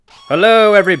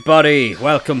Hello everybody,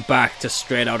 welcome back to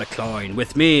Straight Outta Cloyne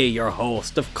with me, your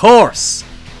host, of course,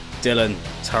 Dylan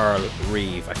Turl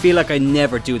Reeve. I feel like I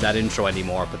never do that intro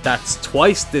anymore, but that's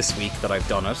twice this week that I've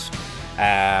done it,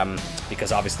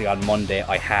 because obviously on Monday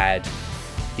I had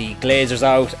the Glazers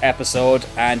Out episode,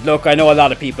 and look, I know a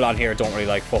lot of people on here don't really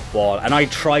like football, and I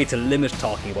try to limit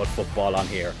talking about football on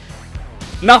here.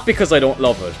 Not because I don't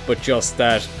love it, but just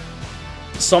that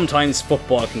sometimes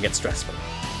football can get stressful.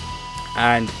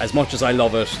 And as much as I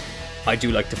love it, I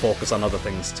do like to focus on other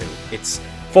things too.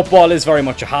 Football is very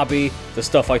much a hobby. The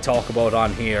stuff I talk about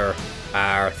on here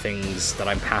are things that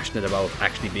I'm passionate about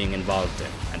actually being involved in.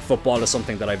 And football is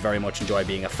something that I very much enjoy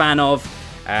being a fan of.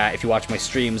 If you watch my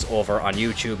streams over on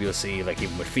YouTube, you'll see, like,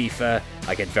 even with FIFA,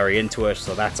 I get very into it,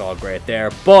 so that's all great there.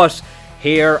 But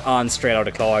here on Straight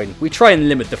Outta Cloyne, we try and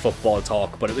limit the football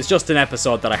talk, but it was just an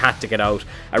episode that I had to get out.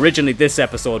 Originally, this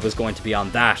episode was going to be on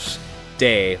that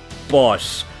day,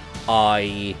 but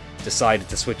I decided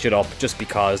to switch it up just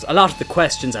because a lot of the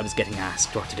questions I was getting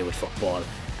asked were to do with football,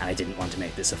 and I didn't want to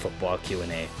make this a football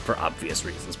Q&A for obvious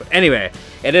reasons. But anyway,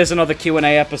 it is another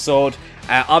Q&A episode.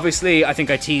 Obviously, I think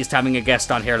I teased having a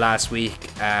guest on here last week.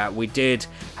 We did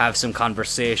have some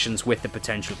conversations with the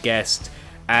potential guest.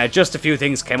 Just a few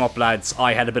things came up, lads.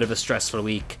 I had a bit of a stressful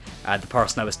week. The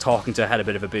person I was talking to had a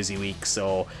bit of a busy week,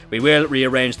 so we will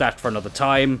rearrange that for another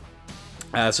time.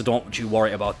 So don't you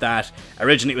worry about that.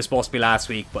 Originally it was supposed to be last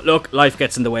week, but look, life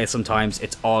gets in the way sometimes.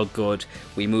 It's all good.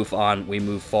 We move on, we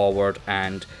move forward,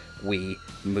 and we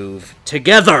move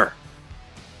together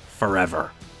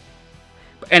forever.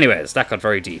 But anyways, that got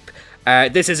very deep.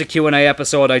 This is a Q&A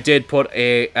episode. I did put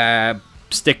a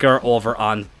sticker over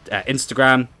on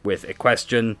Instagram with a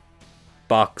question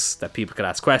box that people could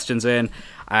ask questions in.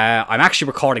 I'm actually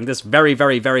recording this very,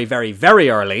 very, very, very, very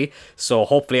early, so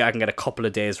hopefully I can get a couple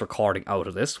of days recording out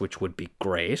of this, which would be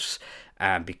great,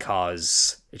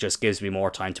 because it just gives me more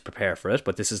time to prepare for it.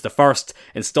 But this is the first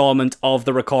installment of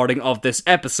the recording of this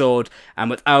episode, and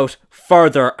without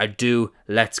further ado,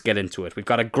 let's get into it. We've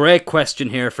got a great question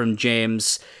here from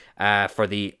James for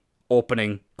the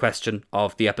opening question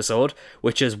of the episode,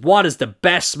 which is, what is the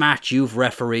best match you've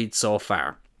refereed so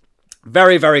far?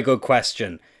 Very, very good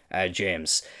question,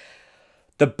 James.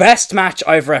 The best match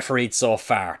I've refereed so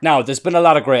far. Now, there's been a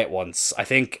lot of great ones. I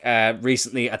think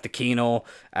recently at the Kino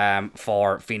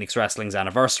for Phoenix Wrestling's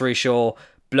anniversary show,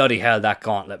 bloody hell, that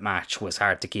gauntlet match was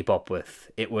hard to keep up with.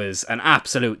 It was an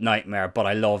absolute nightmare, but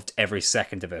I loved every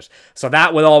second of it. So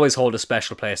that will always hold a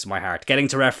special place in my heart. Getting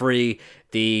to referee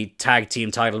the tag team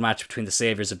title match between the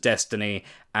Saviors of Destiny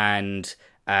and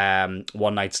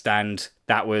One Night Stand,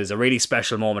 that was a really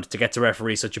special moment to get to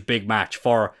referee such a big match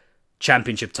for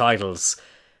championship titles.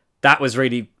 That was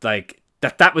really, like,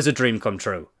 that was a dream come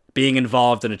true. Being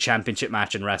involved in a championship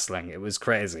match in wrestling, it was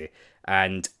crazy.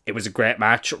 And it was a great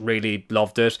match, really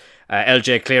loved it.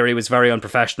 LJ Cleary was very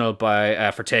unprofessional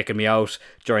for taking me out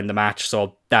during the match,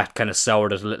 so that kind of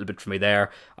soured it a little bit for me there.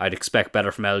 I'd expect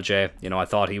better from LJ. You know, I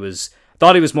thought he was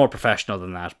more professional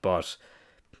than that, but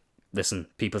listen,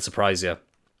 people surprise you.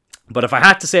 But if I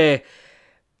had to say,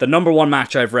 the number one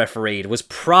match I've refereed was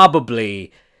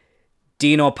probably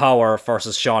Dino Power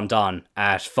versus Sean Don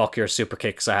at Fuck Your Super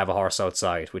Kicks, I Have a Horse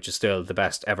Outside, which is still the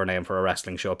best ever name for a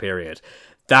wrestling show, period.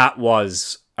 That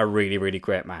was a really, really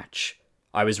great match.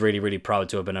 I was really, really proud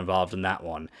to have been involved in that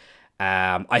one.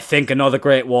 I think another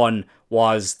great one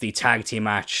was the tag team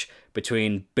match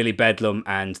between Billy Bedlam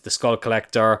and the Skull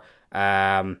Collector.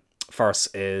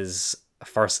 Versus.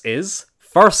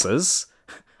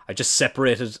 I just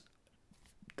separated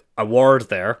a word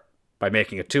there by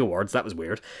making it two words. That was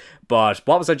weird. But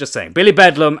what was I just saying? Billy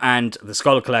Bedlam and the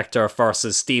Skull Collector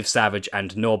versus Steve Savage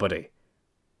and nobody.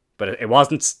 But it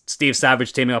wasn't Steve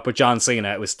Savage teaming up with John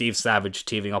Cena. It was Steve Savage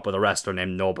teaming up with a wrestler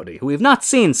named Nobody, who we've not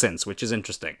seen since, which is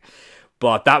interesting.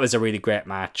 But that was a really great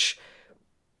match.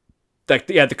 Like,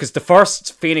 yeah, because the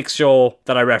first Phoenix show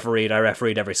that I refereed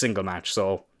every single match.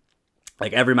 So,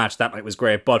 like, every match that night was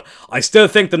great. But I still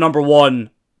think the number one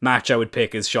match I would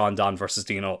pick is Sean Don versus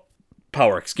Dino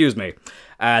Power. Excuse me.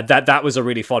 That was a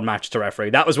really fun match to referee.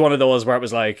 That was one of those where it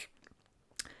was like,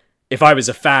 if I was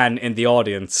a fan in the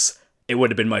audience, it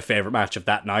would have been my favourite match of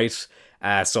that night.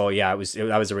 So yeah,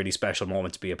 that was a really special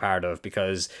moment to be a part of,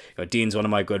 because Dean's one of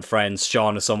my good friends.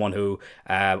 Sean is someone who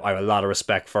I have a lot of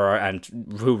respect for, and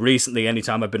who recently,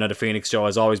 anytime I've been at a Phoenix show,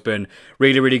 has always been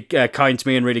really, really kind to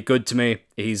me and really good to me.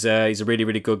 He's a really,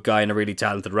 really good guy and a really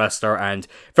talented wrestler, and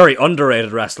very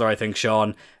underrated wrestler, I think,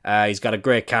 Sean. He's got a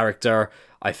great character.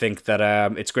 I think that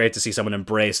it's great to see someone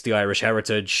embrace the Irish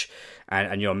heritage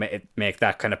and make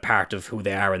that kind of part of who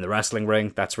they are in the wrestling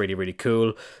ring. That's really, really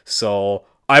cool. So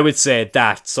I would say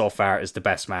that so far is the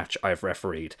best match I've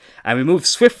refereed. And we move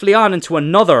swiftly on into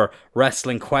another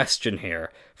wrestling question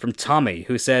here from Tommy,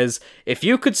 who says, if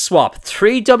you could swap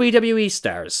 3 WWE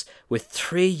stars with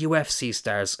 3 UFC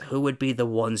stars, who would be the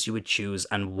ones you would choose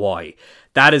and why?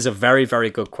 That is a very, very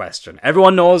good question.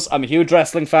 Everyone knows I'm a huge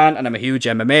wrestling fan and I'm a huge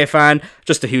MMA fan,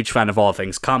 just a huge fan of all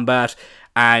things combat,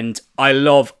 and I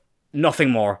love nothing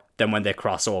more than when they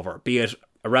cross over, be it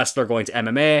a wrestler going to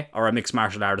MMA or a mixed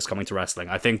martial artist coming to wrestling.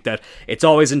 I think that it's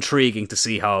always intriguing to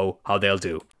see how they'll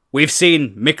do. We've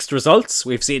seen mixed results.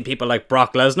 We've seen people like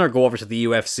Brock Lesnar go over to the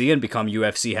UFC and become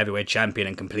UFC heavyweight champion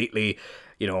and completely,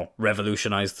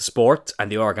 revolutionize the sport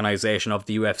and the organization of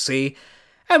the UFC.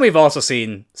 And we've also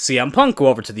seen CM Punk go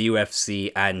over to the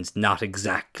UFC and not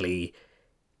exactly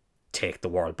take the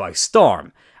world by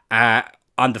storm.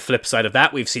 On the flip side of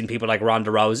that, we've seen people like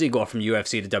Ronda Rousey go from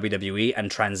UFC to WWE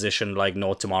and transition like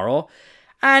no tomorrow.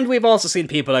 And we've also seen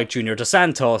people like Junior Dos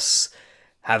Santos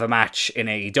have a match in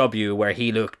AEW where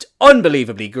he looked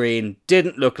unbelievably green,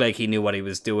 didn't look like he knew what he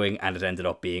was doing, and it ended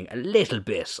up being a little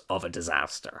bit of a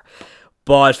disaster.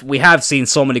 But we have seen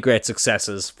so many great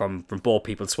successes from both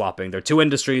people swapping. They're two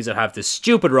industries that have this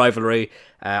stupid rivalry.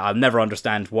 I'll never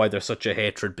understand why there's such a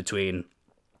hatred between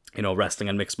wrestling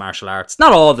and mixed martial arts.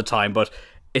 Not all the time, but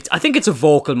I think it's a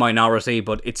vocal minority,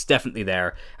 but it's definitely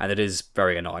there, and it is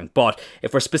very annoying. But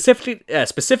if we're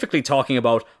specifically talking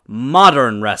about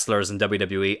modern wrestlers in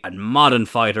WWE and modern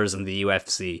fighters in the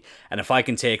UFC, and if I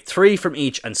can take 3 from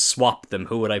each and swap them,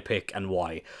 who would I pick and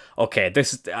why? Okay,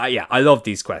 this is I love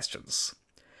these questions.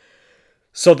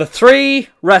 So the 3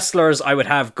 wrestlers I would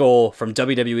have go from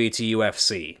WWE to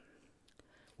UFC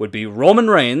would be Roman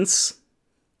Reigns,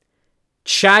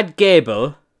 Chad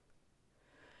Gable,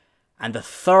 and the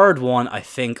third one I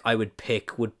think I would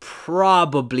pick would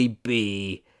probably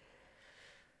be...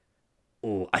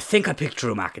 I think I'd pick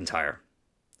Drew McIntyre.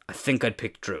 I think I'd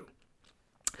pick Drew.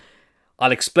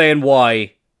 I'll explain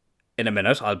why in a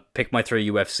minute. I'll pick my 3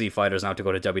 UFC fighters now to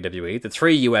go to WWE. The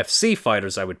 3 UFC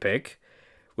fighters I would pick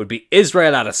would be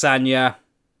Israel Adesanya,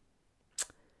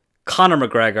 Conor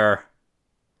McGregor,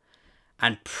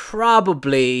 and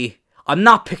probably... I'm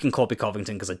not picking Colby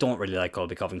Covington because I don't really like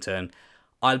Colby Covington.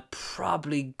 I'll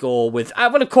probably go with,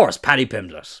 of course, Paddy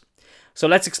Pimblett. So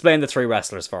let's explain the 3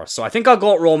 wrestlers first. So I think I'll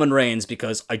go with Roman Reigns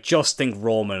because I just think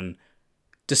Roman,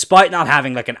 despite not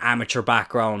having like an amateur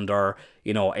background or,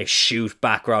 a shoot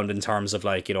background in terms of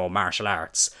like, martial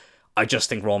arts, I just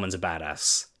think Roman's a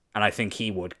badass. And I think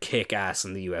he would kick ass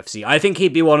in the UFC. I think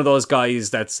he'd be one of those guys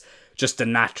that's just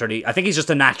I think he's just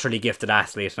a naturally gifted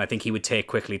athlete, and I think he would take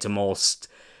quickly to most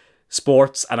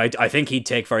sports, and I think he'd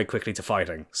take very quickly to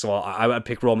fighting. So I would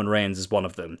pick Roman Reigns as one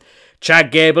of them.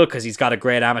 Chad Gable, because he's got a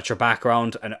great amateur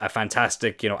background and a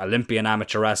fantastic, Olympian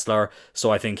amateur wrestler.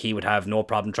 So I think he would have no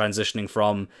problem transitioning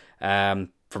from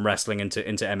wrestling into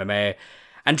MMA.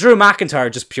 And Drew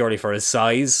McIntyre, just purely for his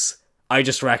size, I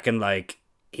just reckon like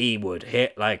he would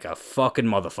hit like a fucking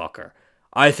motherfucker.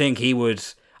 I think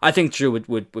Drew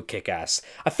would kick ass.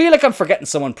 I feel like I'm forgetting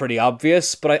someone pretty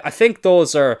obvious, but I think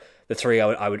those are the 3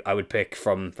 I would pick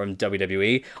from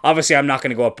WWE. Obviously, I'm not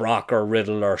going to go with Brock or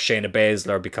Riddle or Shayna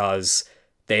Baszler because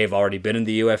they've already been in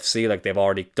the UFC, like they've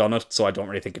already done it, so I don't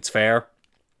really think it's fair.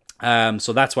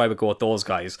 So that's why I would go with those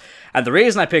guys. And the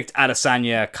reason I picked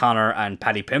Adesanya, Conor, and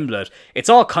Paddy Pimblett, it's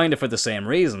all kind of for the same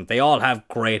reason. They all have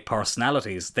great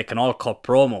personalities. They can all cut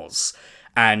promos,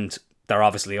 and they're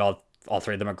obviously all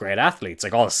 3 of them are great athletes.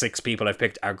 Like all 6 people I've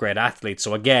picked are great athletes.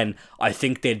 So again, I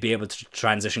think they'd be able to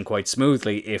transition quite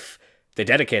smoothly if they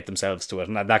dedicate themselves to it.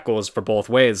 And that goes for both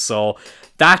ways. So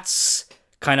that's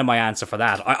kind of my answer for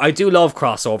that. I do love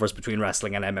crossovers between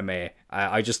wrestling and MMA.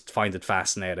 I just find it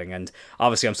fascinating. And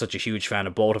obviously I'm such a huge fan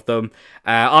of both of them.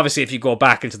 Obviously if you go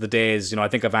back into the days, I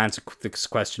think I've answered this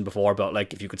question before, but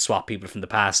like if you could swap people from the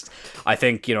past, I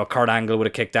think, Kurt Angle would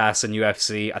have kicked ass in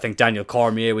UFC. I think Daniel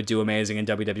Cormier would do amazing in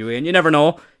WWE. And you never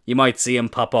know, you might see him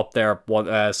pop up there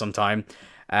sometime.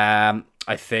 I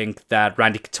think that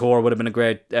Randy Couture would have been a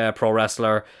great pro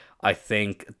wrestler. I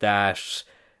think that...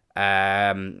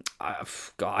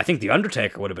 I think The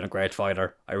Undertaker would have been a great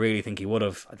fighter. I really think he would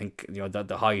have. I think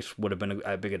the height would have been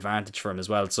a big advantage for him as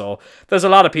well. So there's a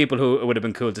lot of people who it would have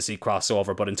been cool to see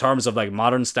crossover. But in terms of like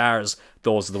modern stars,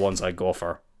 those are the ones I'd go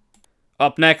for.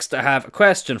 Up next, I have a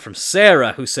question from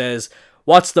Sarah who says,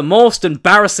 "What's the most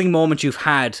embarrassing moment you've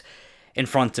had in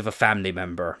front of a family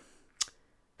member?"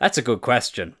 That's a good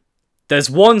question. There's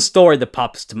one story that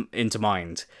pops into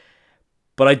mind,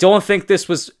 but I don't think this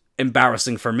was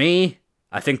embarrassing for me.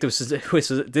 I think this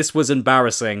was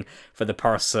embarrassing for the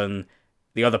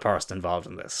other person involved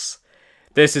in this.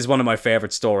 This is one of my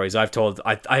favorite stories I've told.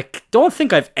 I don't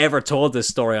think I've ever told this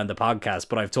story on the podcast,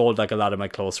 but I've told like a lot of my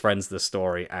close friends this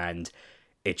story, and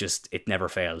it never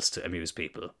fails to amuse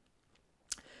people.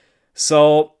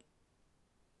 So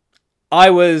I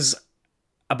was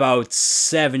about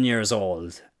 7 years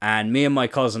old, and me and my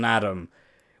cousin Adam,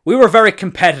 we were very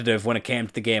competitive when it came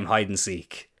to the game hide and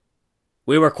seek.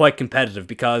 We were quite competitive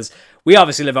because we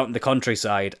obviously live out in the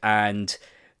countryside, and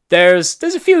there's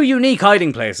a few unique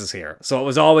hiding places here. So it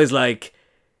was always like,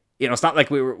 it's not like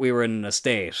we were in an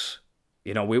estate.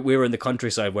 We were in the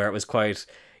countryside where it was quite,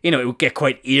 it would get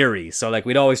quite eerie. So like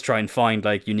we'd always try and find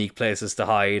like unique places to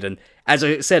hide. And as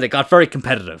I said, it got very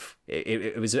competitive.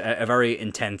 It was a very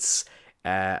intense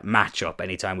matchup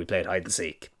anytime we played hide and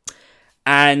seek.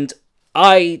 And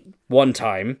I, one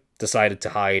time, decided to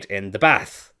hide in the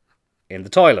bath, in the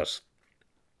toilet.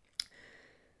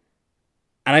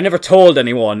 And I never told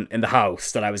anyone in the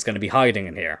house that I was going to be hiding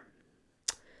in here.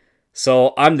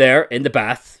 So I'm there in the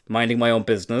bath, minding my own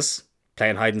business,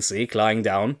 playing hide and seek, lying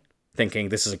down, thinking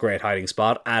this is a great hiding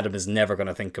spot. Adam is never going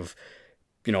to think of,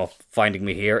 finding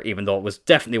me here, even though it was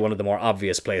definitely one of the more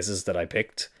obvious places that I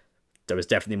picked. There was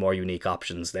definitely more unique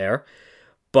options there.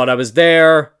 But I was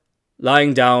there,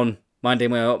 lying down, minding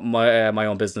my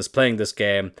own business, playing this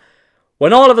game,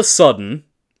 when all of a sudden,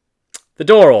 the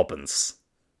door opens.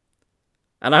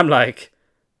 And I'm like,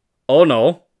 oh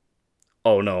no,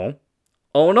 oh no,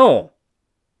 oh no.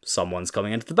 Someone's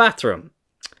coming into the bathroom.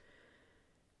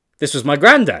 This was my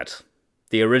granddad,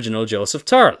 the original Joseph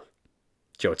Turl,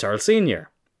 Joe Turl Sr.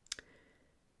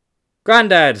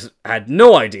 Granddad had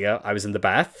no idea I was in the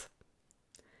bath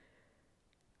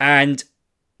and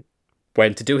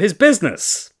went to do his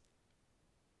business.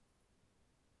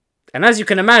 And as you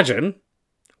can imagine,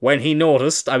 when he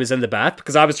noticed I was in the bath,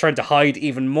 because I was trying to hide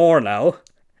even more now,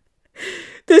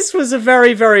 this was a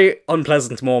very, very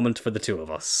unpleasant moment for the two of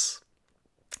us.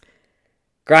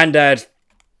 Granddad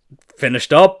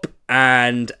finished up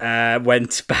and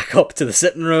went back up to the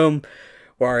sitting room,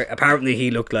 where apparently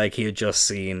he looked like he had just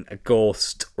seen a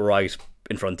ghost right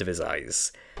in front of his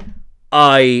eyes.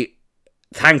 I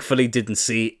thankfully didn't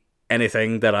see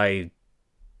anything that I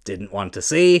didn't want to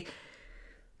see,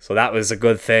 so that was a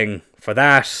good thing for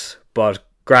that, but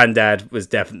Granddad was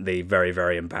definitely very,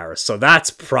 very embarrassed. So that's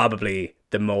probably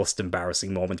the most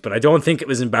embarrassing moment, but I don't think it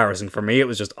was embarrassing for me. It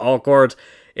was just awkward.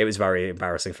 It was very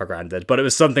embarrassing for Granddad, but it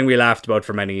was something we laughed about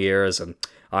for many years, and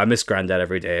I miss Granddad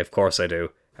every day. Of course I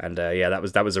do. And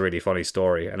that was a really funny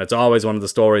story, and it's always one of the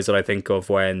stories that I think of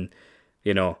when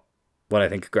I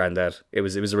think of Granddad. It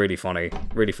was a really funny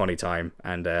time,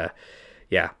 and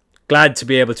glad to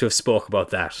be able to have spoke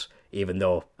about that. Even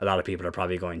though a lot of people are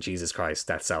probably going, Jesus Christ,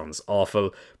 that sounds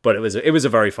awful. But it was a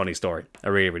very funny story. A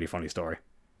really, really funny story.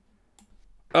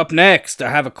 Up next, I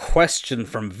have a question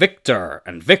from Victor.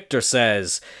 And Victor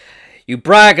says, you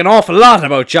brag an awful lot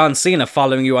about John Cena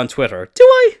following you on Twitter. Do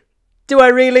I? Do I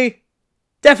really?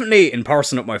 Definitely in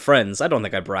person with my friends. I don't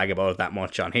think I brag about it that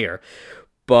much on here.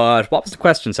 But what was the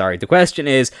question? Sorry. The question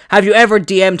is, have you ever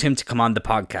DM'd him to come on the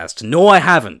podcast? No, I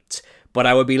haven't. But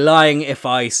I would be lying if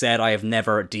I said I have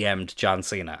never DM'd John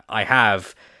Cena. I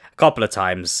have a couple of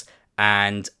times,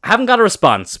 and I haven't got a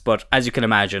response, but as you can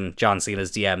imagine, John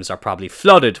Cena's DMs are probably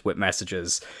flooded with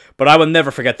messages. But I will never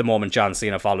forget the moment John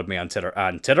Cena followed me on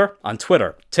Twitter.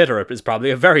 Twitter is probably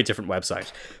a very different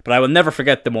website. But I will never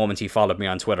forget the moment he followed me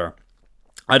on Twitter.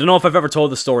 I don't know if I've ever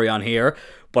told the story on here,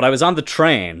 but I was on the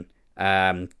train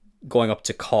going up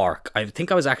to Cork. I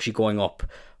think I was actually going up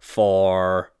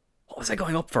for... What was I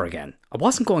going up for again? I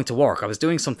wasn't going to work. I was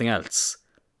doing something else.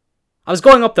 I was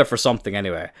going up there for something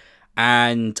anyway.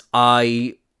 And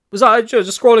I was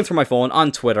just scrolling through my phone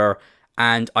on Twitter,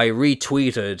 and I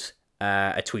retweeted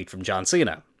a tweet from John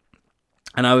Cena.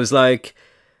 And I was like,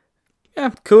 yeah,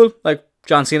 cool. Like,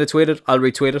 John Cena tweeted, I'll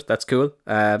retweet it. That's cool.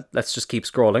 Let's just keep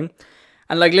scrolling.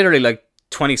 And literally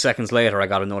 20 seconds later, I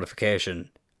got a notification,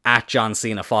 @John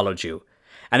Cena followed you.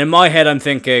 And in my head, I'm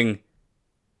thinking...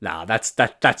 Nah, that's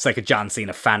like a John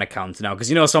Cena fan account now.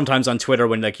 Because sometimes on Twitter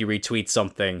when you retweet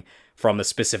something from a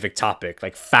specific topic,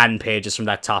 like fan pages from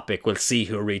that topic will see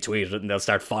who retweeted it and they'll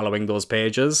start following those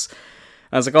pages. And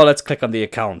I was like, oh, let's click on the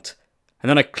account. And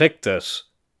then I clicked it,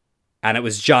 and it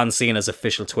was John Cena's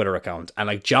official Twitter account.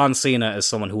 And John Cena is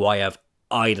someone who I have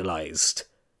idolized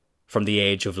from the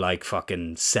age of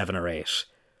fucking 7 or 8.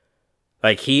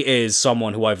 He is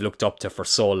someone who I've looked up to for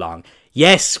so long.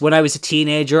 Yes, when I was a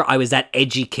teenager, I was that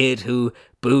edgy kid who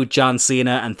booed John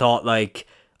Cena and thought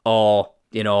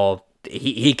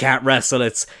he can't wrestle.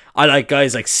 I like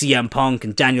guys like CM Punk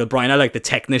and Daniel Bryan. I like the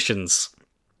technicians.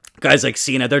 Guys like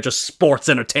Cena, they're just sports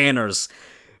entertainers.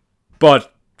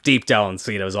 But deep down,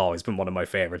 Cena has always been one of my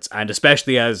favourites, and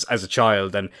especially as a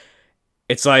child. And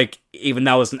it's like, even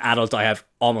now as an adult, I have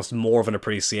almost more of an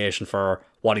appreciation for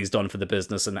what he's done for the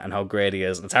business and how great he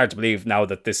is. And it's hard to believe now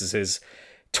that this is his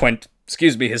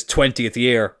 20th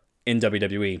year in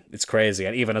WWE. It's crazy.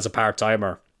 And even as a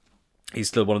part-timer, he's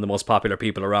still one of the most popular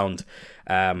people around.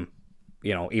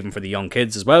 Even for the young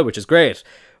kids as well, which is great.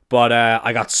 But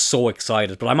I got so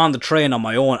excited. But I'm on the train on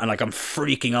my own, and like I'm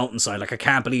freaking out inside. Like, I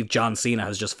can't believe John Cena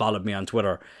has just followed me on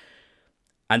Twitter.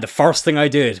 And the first thing I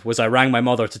did was I rang my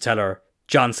mother to tell her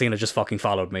John Cena just fucking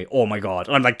followed me. Oh my god.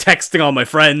 And I'm like texting all my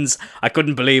friends. I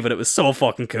couldn't believe it. It was so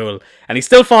fucking cool. And he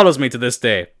still follows me to this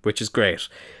day, which is great.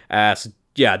 So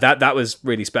yeah, that was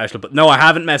really special. But no, I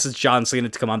haven't messaged John Cena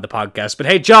to come on the podcast. But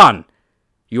hey, John,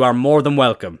 you are more than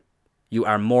welcome. You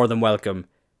are more than welcome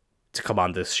to come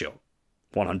on this show.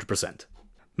 100%.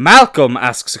 Malcolm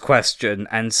asks a question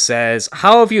and says,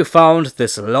 how have you found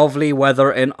this lovely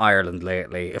weather in Ireland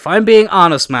lately? If I'm being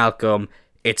honest, Malcolm,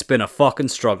 it's been a fucking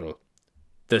struggle.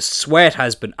 The sweat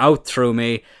has been out through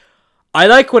me. I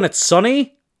like when it's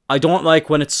sunny. I don't like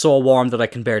when it's so warm that I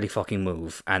can barely fucking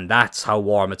move. And that's how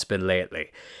warm it's been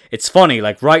lately. It's funny,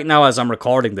 like right now as I'm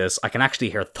recording this, I can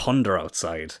actually hear thunder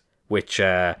outside, which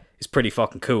is pretty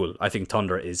fucking cool. I think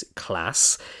thunder is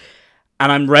class.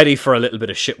 And I'm ready for a little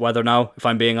bit of shit weather now, if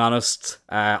I'm being honest.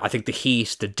 I think the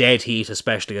heat, the dead heat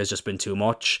especially, has just been too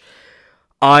much.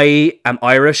 I am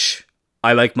Irish.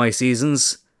 I like my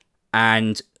seasons.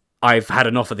 And I've had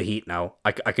enough of the heat now.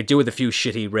 I could do with a few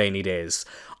shitty rainy days.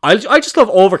 I just love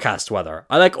overcast weather.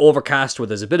 I like overcast where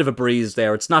there's a bit of a breeze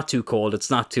there. It's not too cold. It's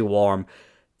not too warm.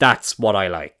 That's what I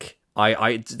like.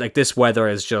 I like this weather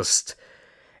is just...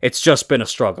 It's just been a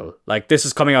struggle. Like, this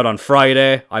is coming out on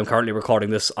Friday. I'm currently recording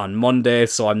this on Monday,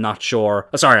 so I'm not sure...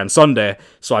 on Sunday.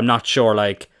 So I'm not sure,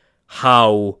 like,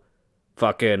 how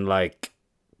fucking, like,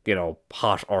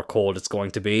 hot or cold it's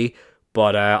going to be.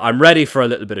 But I'm ready for a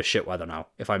little bit of shit weather now,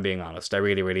 if I'm being honest. I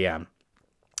really, really am.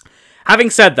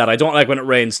 Having said that, I don't like when it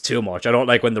rains too much. I don't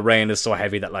like when the rain is so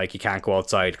heavy that, like, you can't go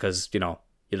outside because, you'll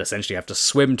essentially have to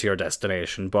swim to your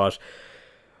destination. But...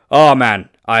 oh man,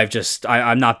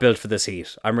 I'm not built for this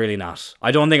heat. I'm really not.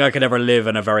 I don't think I could ever live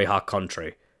in a very hot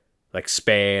country. Like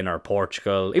Spain or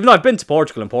Portugal. Even though I've been to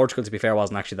Portugal, and Portugal, to be fair,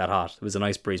 wasn't actually that hot. It was a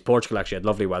nice breeze. Portugal actually had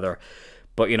lovely weather.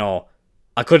 But,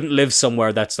 I couldn't live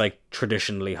somewhere that's like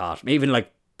traditionally hot. Even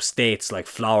like states like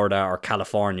Florida or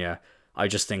California, I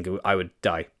just think I would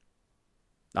die.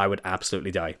 I would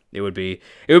absolutely die. It would be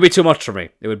too much for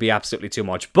me. It would be absolutely too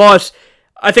much. But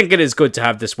I think it is good to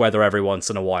have this weather every once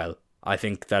in a while. I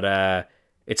think that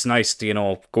it's nice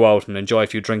to, go out and enjoy a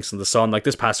few drinks in the sun. Like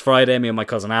this past Friday, me and my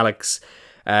cousin Alex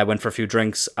went for a few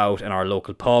drinks out in our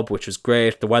local pub, which was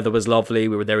great. The weather was lovely.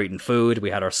 We were there eating food. We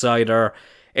had our cider.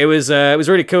 It was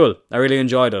really cool. I really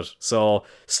enjoyed it. So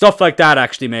stuff like that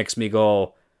actually makes me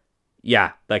go,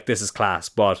 yeah, like this is class.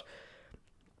 But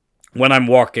when I'm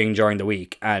working during the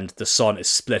week and the sun is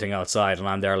splitting outside and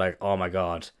I'm there like, oh my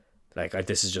God. Like,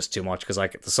 this is just too much, because,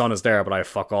 like, the sun is there, but I have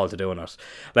fuck all to do in it.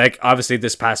 Like, obviously,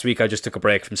 this past week, I just took a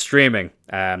break from streaming.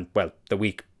 The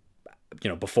week,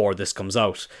 before this comes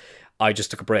out, I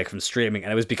just took a break from streaming,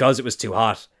 and it was because it was too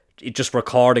hot. Just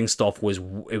recording stuff was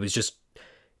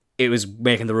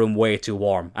making the room way too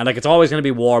warm. And, like, it's always going to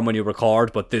be warm when you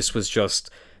record, but this was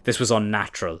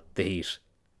unnatural, the heat.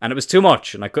 And it was too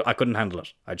much, and I couldn't handle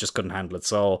it. I just couldn't handle it.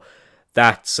 So,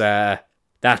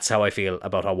 that's how I feel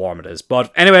about how warm it is.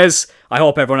 But anyways, I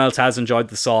hope everyone else has enjoyed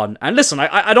the sun. And listen,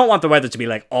 I don't want the weather to be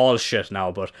like all shit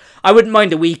now, but I wouldn't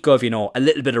mind a week of, a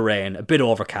little bit of rain, a bit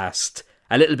overcast,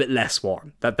 a little bit less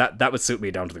warm. That would suit me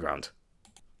down to the ground.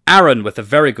 Aaron with a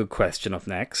very good question up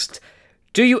next.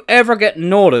 Do you ever get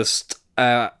noticed...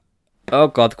 oh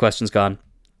God, the question's gone.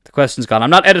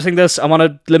 I'm not editing this. I want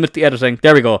to limit the editing.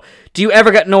 There we go. Do you ever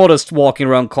get noticed walking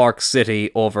around Cork City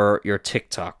over your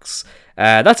TikToks?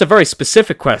 That's a very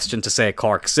specific question to say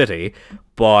Cork City,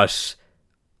 but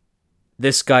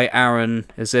this guy Aaron,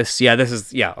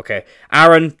 okay.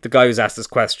 Aaron, the guy who's asked this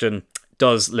question,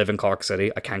 does live in Cork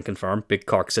City. I can confirm, big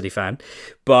Cork City fan.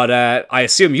 But I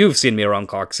assume you've seen me around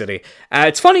Cork City.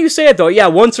 It's funny you say it though. Yeah,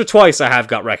 once or twice I have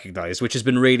got recognised, which has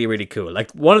been really, really cool. Like,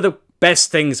 one of the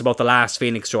best things about the last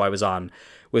Phoenix show I was on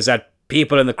was that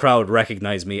people in the crowd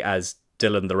recognised me as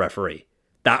Dylan the referee.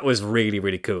 That was really,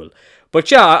 really cool.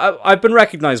 But yeah, I've been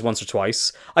recognised once or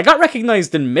twice. I got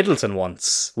recognised in Middleton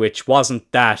once, which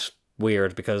wasn't that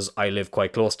weird because I live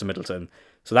quite close to Middleton.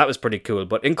 So that was pretty cool.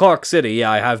 But in Cork City,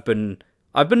 yeah, I've been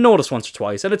noticed once or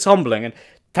twice, and it's humbling. And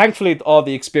thankfully, all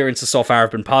the experiences so far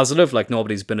have been positive. Like,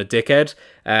 nobody's been a dickhead.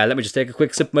 Let me just take a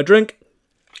quick sip of my drink.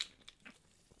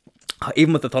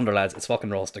 Even with the thunder, lads, it's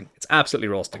fucking roasting. It's absolutely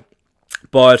roasting.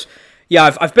 But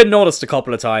yeah, I've been noticed a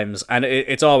couple of times, and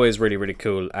it's always really, really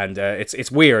cool, and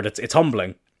it's weird, it's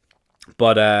humbling.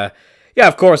 But yeah,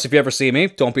 of course, if you ever see me,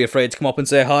 don't be afraid to come up and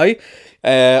say hi.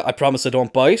 I promise I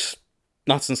don't bite.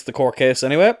 Not since the court case,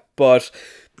 anyway. But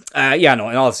yeah, no,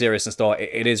 in all seriousness, though,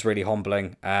 it is really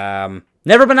humbling.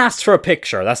 Never been asked for a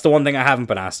picture. That's the one thing I haven't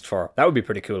been asked for. That would be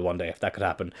pretty cool one day if that could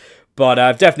happen. But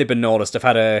I've definitely been noticed. I've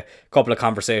had a couple of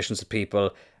conversations with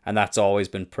people, and that's always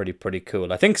been pretty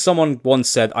cool. I think someone once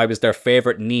said I was their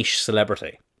favourite niche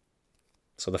celebrity.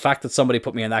 So the fact that somebody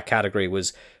put me in that category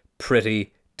was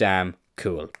pretty damn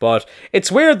cool. But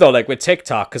it's weird though, like with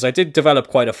TikTok, because I did develop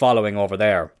quite a following over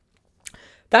there.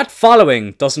 That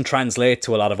following doesn't translate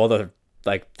to a lot of other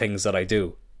like things that I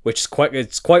do, which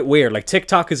is quite weird. Like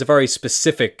TikTok is a very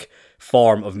specific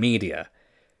form of media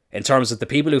in terms of the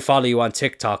people who follow you on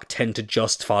TikTok tend to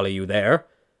just follow you there.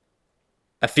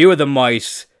 A few of them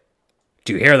might.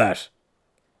 Do you hear that?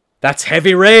 That's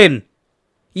heavy rain.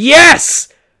 Yes!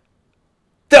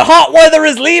 The hot weather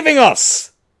is leaving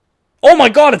us! Oh my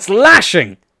god, it's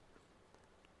lashing!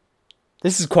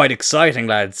 This is quite exciting,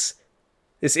 lads.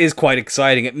 This is quite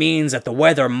exciting. It means that the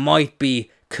weather might be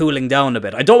cooling down a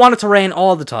bit. I don't want it to rain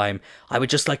all the time. I would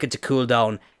just like it to cool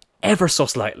down ever so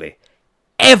slightly.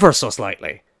 Ever so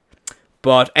slightly.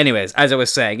 But anyways, as I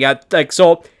was saying, yeah, like,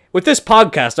 so with this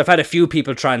podcast, I've had a few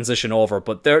people transition over,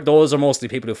 but those are mostly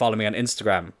people who follow me on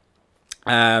Instagram.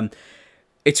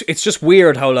 It's just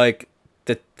weird how, like,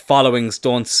 the followings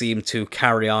don't seem to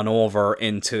carry on over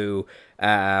into,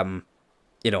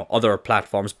 other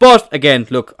platforms. But, again,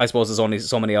 look, I suppose there's only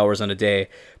so many hours in a day.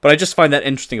 But I just find that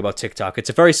interesting about TikTok. It's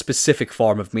a very specific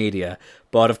form of media.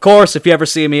 But, of course, if you ever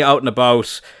see me out and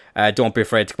about, don't be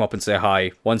afraid to come up and say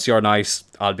hi. Once you're nice,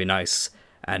 I'll be nice.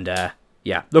 And,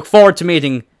 yeah, look forward to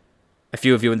meeting a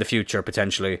few of you in the future,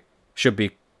 potentially. Should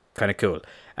be kind of cool.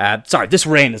 Sorry, this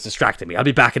rain is distracting me. I'll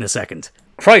be back in a second.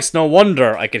 Christ, no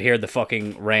wonder I could hear the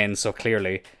fucking rain so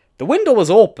clearly. The window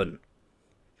was open,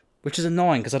 which is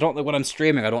annoying because I don't like when I'm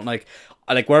streaming. I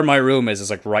like where my room is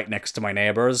like right next to my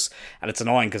neighbours, and it's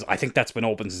annoying because I think that's been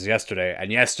open since yesterday.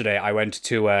 And yesterday I went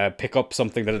to pick up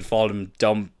something that had fallen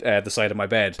down the side of my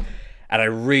bed, and I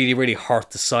really hurt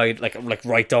the side, like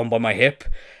right down by my hip.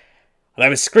 And I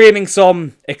was screaming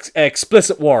some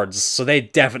explicit words, so they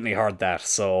definitely heard that.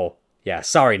 So yeah,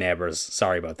 sorry neighbours,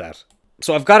 sorry about that.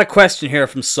 So I've got a question here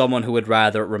from someone who would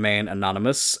rather remain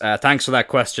anonymous. Thanks for that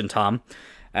question, Tom.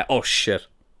 Oh shit.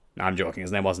 No, I'm joking,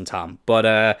 his name wasn't Tom. But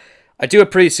I do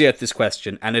appreciate this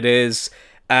question, and it is,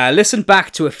 listen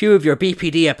back to a few of your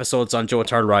BPD episodes on Joe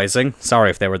Turtle Rising.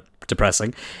 Sorry if they were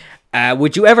depressing.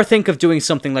 Would you ever think of doing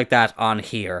something like that on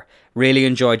here? Really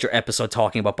enjoyed your episode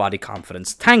talking about body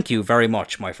confidence. Thank you very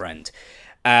much, my friend.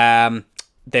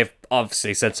 They've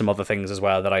obviously said some other things as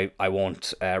well that I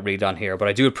won't read on here, but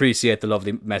I do appreciate the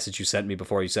lovely message you sent me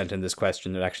before you sent in this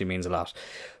question. It actually means a lot.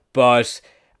 But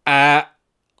I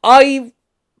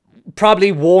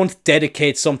probably won't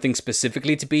dedicate something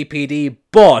specifically to BPD,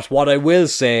 but what I will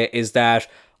say is that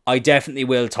I definitely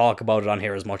will talk about it on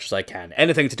here as much as I can.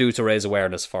 Anything to do to raise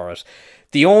awareness for it.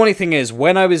 The only thing is,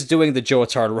 when I was doing the Joe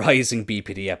Turtle Rising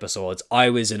BPD episodes, I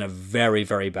was in a very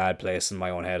bad place in my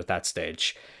own head at that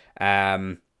stage.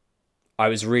 I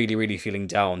was really feeling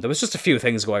down. There was just a few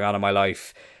things going on in my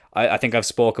life. I think I've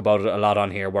spoke about it a lot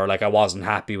on here where like I wasn't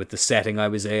happy with the setting I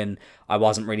was in. I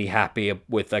wasn't really happy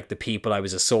with like the people I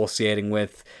was associating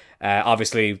with.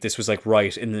 Obviously this was like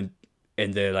right in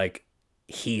the like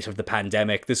heat of the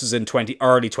pandemic. This was in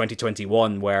early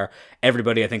 2021 where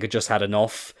everybody I think had just had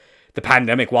enough. The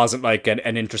pandemic wasn't like an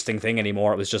interesting thing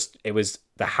anymore. It was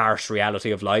the harsh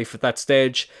reality of life at that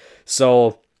stage.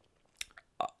 So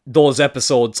those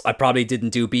episodes, I probably didn't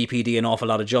do BPD an awful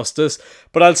lot of justice,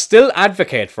 but I'll still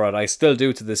advocate for it. I still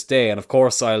do to this day, and of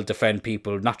course I'll defend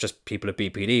people, not just people with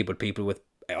BPD, but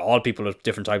all people with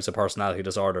different types of personality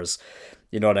disorders.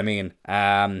 You know what I mean?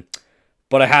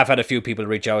 But I have had a few people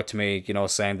reach out to me,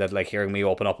 saying that like hearing me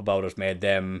open up about it made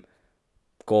them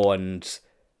go and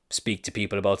speak to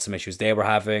people about some issues they were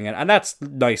having, and that's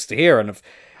nice to hear. And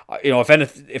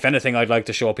if anything, I'd like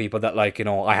to show people that like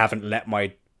I haven't let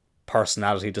my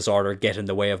personality disorder get in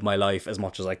the way of my life as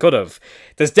much as I could have.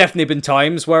 There's definitely been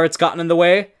times where it's gotten in the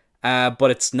way,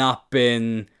 but it's not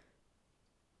been,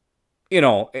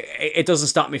 it doesn't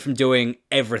stop me from doing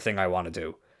everything I want to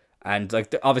do. And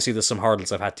like obviously there's some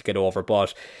hurdles I've had to get over,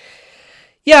 but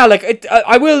yeah, like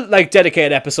I will like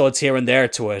dedicate episodes here and there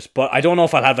to it, but I don't know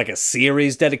if I'll have like a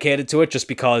series dedicated to it just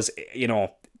because,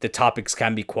 the topics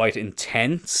can be quite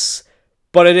intense,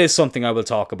 but it is something I will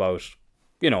talk about,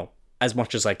 as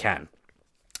much as I can.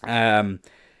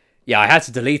 yeah, I had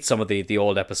to delete some of the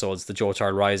old episodes, the Joe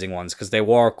Turtle Rising ones, because they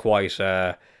were quite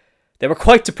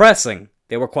depressing.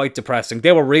 They were quite depressing.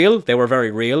 They were real. They were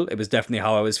very real. It was definitely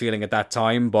how I was feeling at that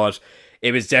time, but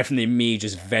it was definitely me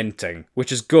just venting,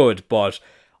 which is good, but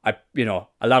a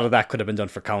lot of that could have been done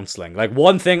for counseling. Like,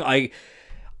 one thing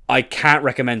I can't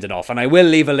recommend enough, and I will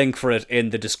leave a link for it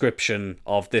in the description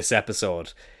of this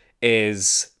episode,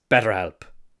 is BetterHelp.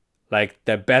 Like,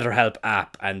 the BetterHelp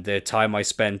app and the time I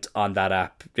spent on that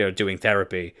app, doing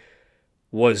therapy,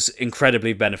 was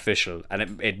incredibly beneficial,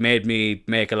 and it made me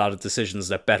make a lot of decisions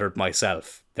that bettered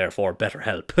myself, therefore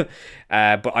BetterHelp.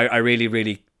 But I really,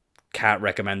 really can't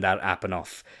recommend that app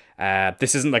enough.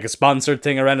 This isn't like a sponsored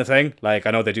thing or anything. Like,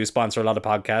 I know they do sponsor a lot of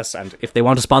podcasts, and if they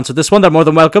want to sponsor this one, they're more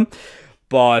than welcome.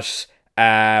 But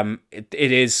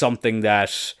it is something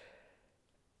that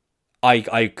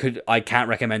I can't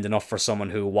recommend enough for someone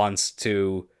who wants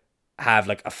to have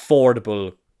like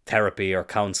affordable therapy or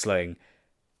counseling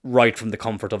right from the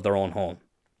comfort of their own home.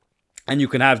 And you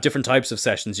can have different types of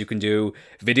sessions. You can do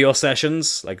video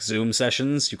sessions, like Zoom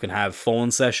sessions. You can have phone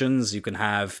sessions. You can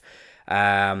have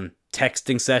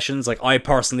texting sessions. Like, I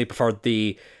personally preferred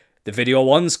the video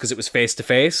ones because it was face to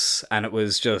face, and it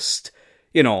was just,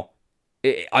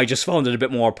 I just found it a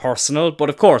bit more personal. But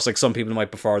of course, like, some people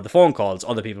might prefer the phone calls,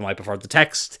 other people might prefer the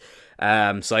text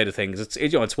side of things.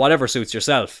 It's whatever suits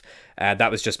yourself.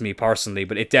 That was just me personally,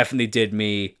 but it definitely did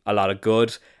me a lot of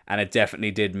good, and it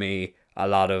definitely did me a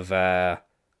lot of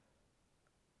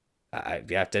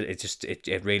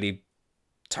it really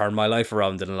turned my life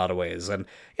around in a lot of ways. And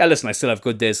yeah, listen, I still have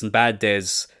good days and bad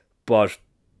days, but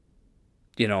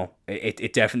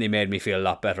it definitely made me feel a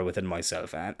lot better within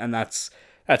myself, and that's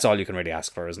all you can really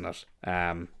ask for, isn't it?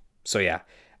 So yeah.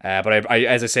 But I,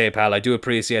 as I say, pal, I do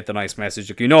appreciate the nice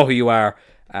message. You know who you are.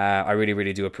 I really,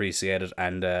 really do appreciate it.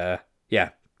 And yeah,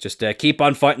 just keep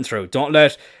on fighting through. Don't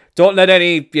let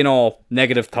any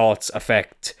negative thoughts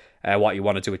affect what you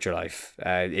want to do with your life.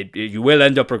 You will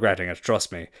end up regretting it.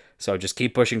 Trust me. So just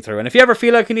keep pushing through. And if you ever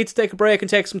feel like you need to take a break and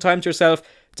take some time to yourself,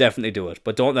 definitely do it.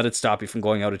 But don't let it stop you from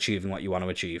going out achieving what you want to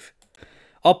achieve.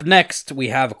 Up next, we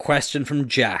have a question from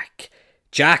Jack.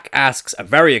 Jack asks a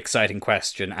very exciting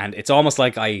question, and it's almost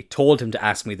like I told him to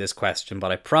ask me this question, but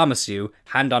I promise you,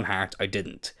 hand on heart, I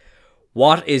didn't.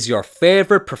 What is your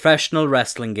favourite professional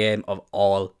wrestling game of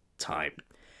all time?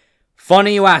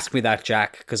 Funny you ask me that,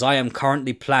 Jack, because I am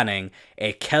currently planning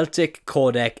a Celtic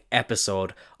Codec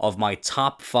episode of my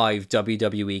top 5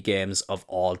 WWE games of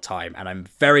all time, and I'm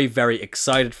very, very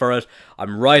excited for it.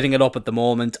 I'm writing it up at the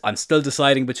moment. I'm still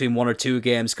deciding between 1 or 2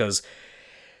 games, because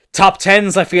top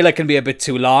 10s I feel like can be a bit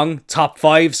too long. Top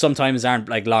 5s sometimes aren't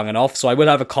like long enough, so I will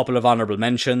have a couple of honourable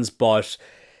mentions, but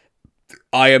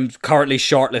I am currently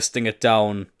shortlisting it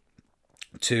down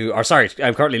to,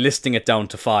 I'm currently listing it down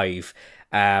to 5.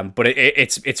 But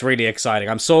it's really exciting.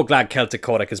 I'm so glad Celtic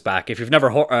Codec is back. If you've never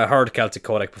heard Celtic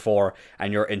Codec before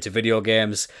and you're into video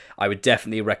games, I would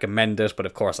definitely recommend it. But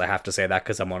of course, I have to say that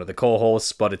because I'm one of the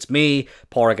co-hosts. But it's me,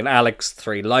 Porrig, and Alex,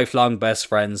 3 lifelong best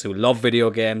friends who love video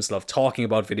games, love talking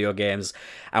about video games,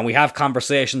 and we have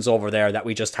conversations over there that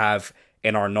we just have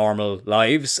in our normal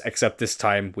lives. Except this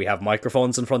time we have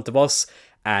microphones in front of us,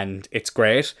 and it's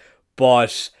great.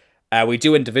 But we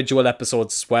do individual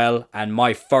episodes as well, and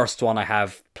my first one I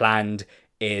have planned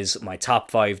is my top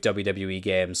 5 WWE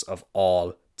games of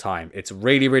all time. It's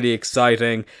really, really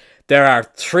exciting. There are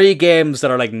 3 games that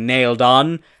are like nailed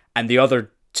on, and the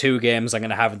other 2 games I'm going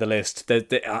to have in the list.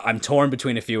 I'm torn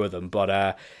between a few of them,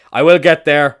 but I will get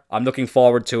there. I'm looking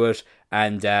forward to it,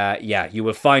 and yeah, you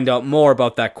will find out more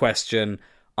about that question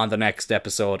on the next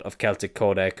episode of Celtic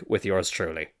Codec with yours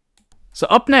truly. So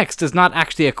up next is not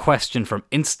actually a question from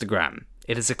Instagram.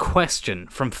 It is a question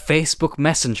from Facebook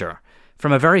Messenger,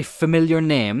 from a very familiar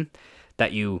name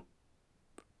that you,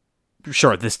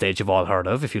 sure at this stage you've all heard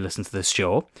of if you listen to this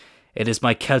show. It is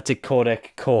my Celtic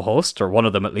Codec co-host, or one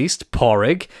of them at least,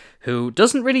 Porrig, who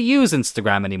doesn't really use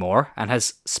Instagram anymore and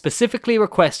has specifically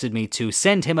requested me to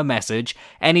send him a message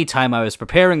anytime I was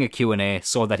preparing a Q&A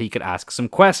so that he could ask some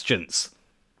questions.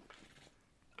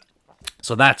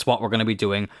 So that's what we're going to be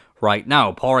doing right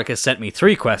now. Porrig has sent me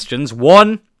 3 questions.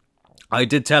 One, I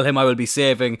did tell him I will be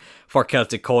saving for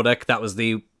Celtic Codec. That was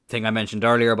the thing I mentioned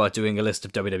earlier about doing a list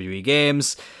of WWE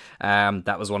games.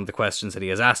 That was one of the questions that he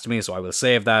has asked me, so I will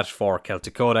save that for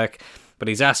Celtic Codec. But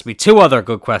he's asked me 2 other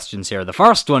good questions here. The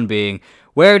first one being,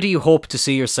 where do you hope to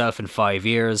see yourself in 5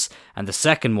 years? And the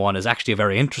second one is actually a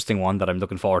very interesting one that I'm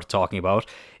looking forward to talking about,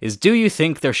 is do you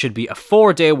think there should be a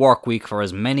 4-day work week for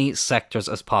as many sectors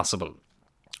as possible?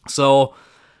 So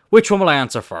which one will I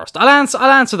answer first? I'll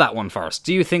answer that one first.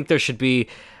 Do you think there should be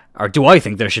or do I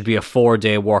think there should be a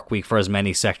 4-day work week for as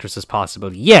many sectors as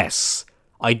possible? Yes,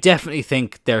 I definitely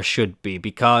think there should be,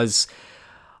 because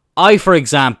I, for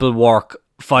example, work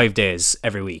 5 days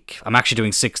every week. I'm actually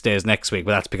doing 6 days next week,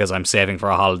 but that's because I'm saving for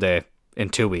a holiday in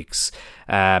 2 weeks.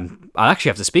 I'll actually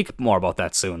have to speak more about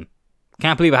that soon.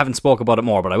 Can't believe I haven't spoke about it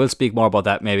more, but I will speak more about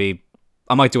that. Maybe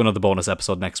I might do another bonus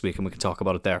episode next week and we can talk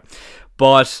about it there.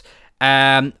 But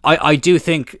I do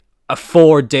think a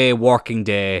 4-day working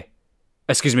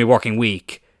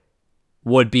week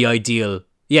would be ideal.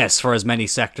 Yes, for as many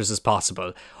sectors as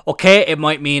possible. Okay, it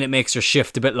might mean it makes your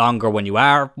shift a bit longer when you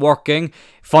are working.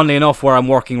 Funnily enough, where I'm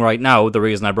working right now, the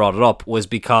reason I brought it up was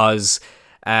because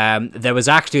there was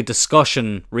actually a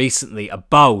discussion recently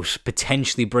about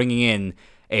potentially bringing in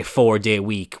a 4-day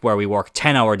week where we work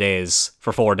 10-hour days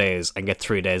for 4 days and get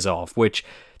 3 days off, which,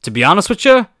 to be honest with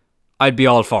you, I'd be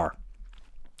all for.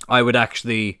 I would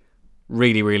actually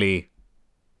really,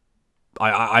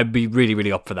 I'd be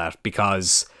really up for that,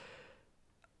 because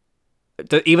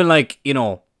even like, you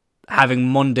know, having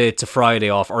Monday to Friday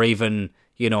off, or even,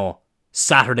 you know,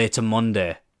 Saturday to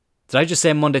Monday. Did I just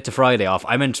say Monday to Friday off?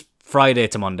 I meant Friday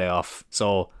to Monday off.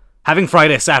 So having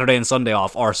Friday, Saturday and Sunday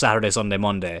off, or Saturday, Sunday,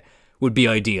 Monday would be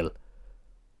ideal.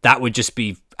 That would just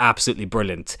be absolutely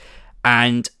brilliant.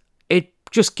 And it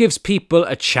just gives people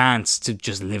a chance to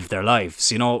just live their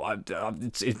lives. You know,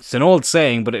 it's an old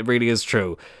saying, but it really is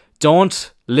true.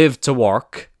 Don't live to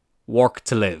work, work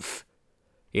to live.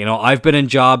 You know, I've been in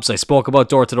jobs, I spoke about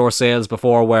door-to-door sales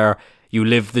before, where you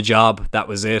live the job, that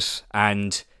was it.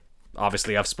 And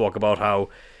obviously I've spoke about how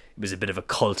it was a bit of a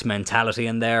cult mentality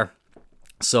in there.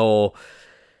 So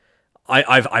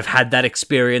I've had that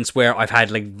experience where I've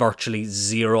had like virtually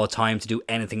zero time to do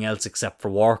anything else except for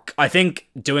work. I think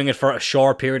doing it for a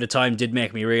short period of time did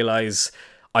make me realise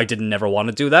I didn't never want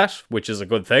to do that, which is a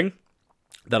good thing.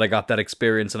 That I got that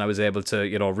experience and I was able to,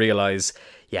 you know, realise,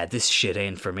 yeah, this shit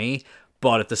ain't for me.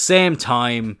 But at the same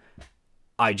time,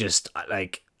 I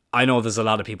know there's a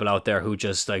lot of people out there who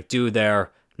just like do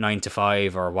their 9 to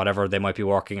 5 or whatever they might be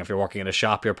working. If you're working in a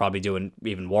shop, you're probably doing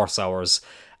even worse hours,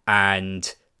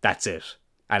 and that's it.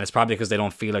 And it's probably because they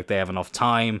don't feel like they have enough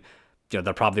time. You know,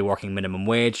 they're probably working minimum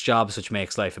wage jobs, which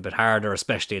makes life a bit harder,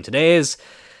 especially in today's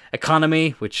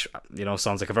economy, which, you know,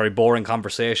 sounds like a very boring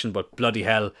conversation, but bloody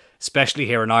hell, especially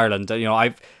here in Ireland. You know,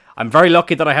 I'm very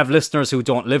lucky that I have listeners who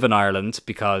don't live in Ireland,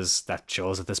 because that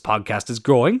shows that this podcast is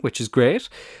growing, which is great.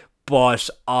 But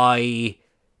I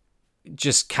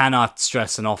just cannot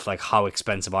stress enough like how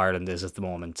expensive Ireland is at the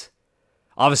moment.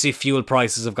 Obviously, fuel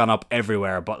prices have gone up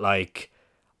everywhere, but like,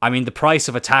 I mean, the price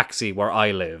of a taxi where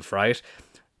I live, right?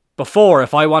 Before,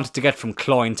 if I wanted to get from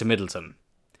Cloyne to Middleton,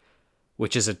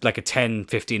 which is like a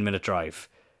 10-15 minute drive,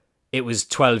 it was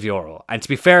 €12. And to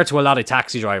be fair to a lot of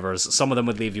taxi drivers, some of them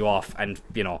would leave you off and,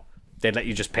 you know, they'd let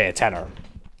you just pay a tenner.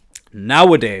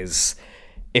 Nowadays,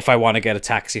 if I want to get a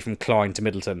taxi from Cloyne to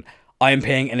Middleton, I am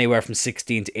paying anywhere from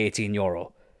 €16 to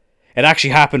 €18. It actually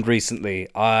happened recently.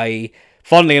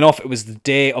 Funnily enough, it was the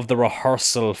day of the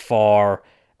rehearsal for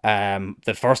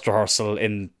the first rehearsal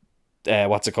in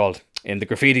in the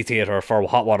Graffiti Theatre for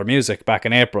Hot Water Music back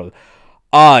in April.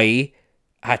 I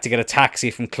had to get a taxi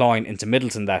from Cloyne into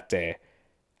Middleton that day,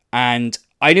 and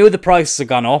I knew the prices had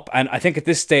gone up, and I think at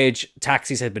this stage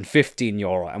taxis had been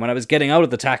 €15. And when I was getting out of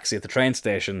the taxi at the train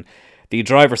station, the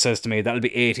driver says to me, "That'll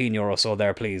be €18, so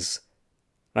there please."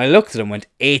 And I looked at him and went,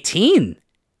 18?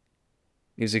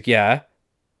 He was like, "Yeah."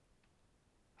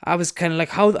 I was kind of like,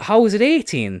 how is it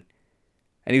 18?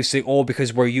 And he was saying, "Oh,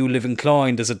 because where you live in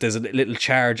Cloyne, there's a little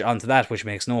charge onto that," which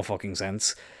makes no fucking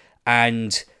sense.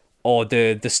 And, oh,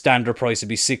 the standard price would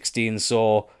be 16,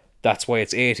 so that's why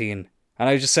it's 18. And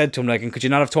I just said to him, like, and could you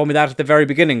not have told me that at the very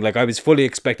beginning? Like, I was fully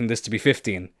expecting this to be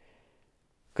 15.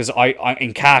 Because I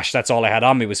in cash, that's all I had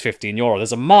on me was €15.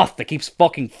 There's a moth that keeps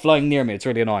fucking flying near me. It's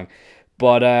really annoying.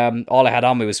 But all I had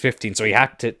on me was 15, so he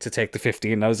had to take the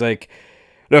 15. And I was like,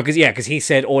 look, because he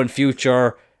said, "Oh, in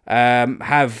future,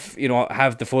 have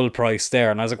the full price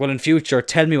there." And I was like, well, in future,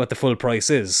 tell me what the full price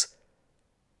is.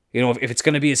 You know, if it's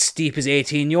going to be as steep as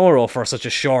 €18 for such a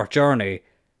short journey,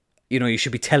 you know, you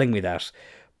should be telling me that.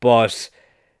 But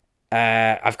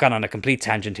I've gone on a complete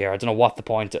tangent here. I don't know what the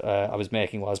point I was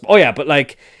making was. Oh yeah, but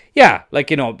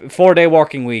you know, 4-day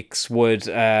working weeks would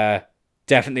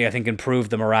definitely, I think, improve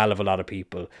the morale of a lot of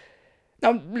people.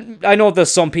 Now, I know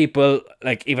there's some people,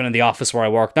 like even in the office where I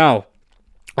work now,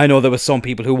 I know there was some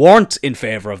people who weren't in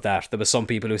favour of that. There was some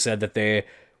people who said that they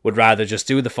would rather just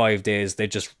do the 5 days.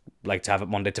 They'd just like to have it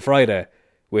Monday to Friday,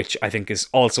 which I think is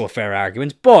also a fair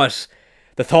argument. But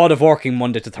the thought of working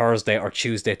Monday to Thursday or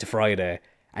Tuesday to Friday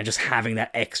and just having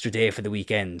that extra day for the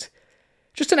weekend,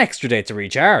 just an extra day to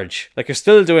recharge. Like, you're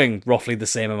still doing roughly the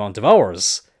same amount of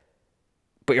hours,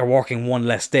 but you're working one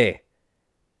less day.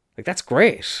 Like, that's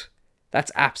great.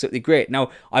 That's absolutely great.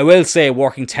 Now, I will say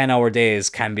working 10-hour days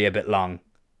can be a bit long.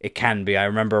 It can be. I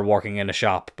remember working in a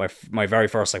shop, my very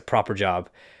first like proper job.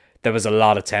 There was a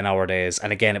lot of 10-hour days,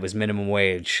 and again, it was minimum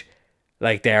wage.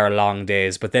 Like, they are long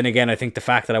days. But then again, I think the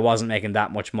fact that I wasn't making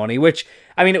that much money, which,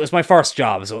 I mean, it was my first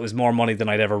job, so it was more money than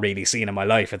I'd ever really seen in my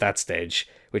life at that stage,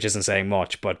 which isn't saying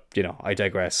much, but, you know, I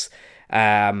digress.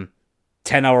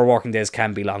 10-hour working days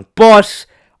can be long, but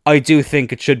I do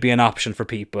think it should be an option for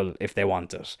people if they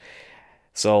want it.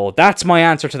 So that's my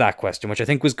answer to that question, which I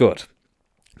think was good.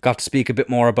 Got to speak a bit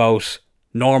more about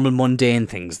normal, mundane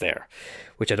things there,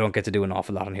 which I don't get to do an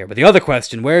awful lot on here. But the other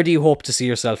question, where do you hope to see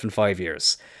yourself in 5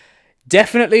 years?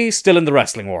 Definitely still in the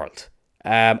wrestling world.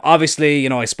 Obviously, you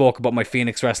know, I spoke about my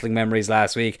Phoenix wrestling memories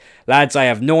last week. Lads, I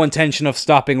have no intention of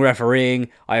stopping refereeing.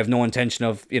 I have no intention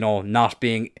of, you know, not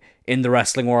being in the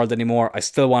wrestling world anymore. I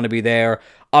still want to be there.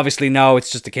 Obviously, now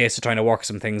it's just a case of trying to work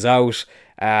some things out.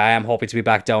 I am hoping to be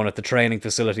back down at the training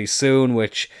facility soon,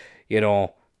 which, you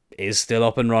know, is still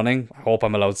up and running. I hope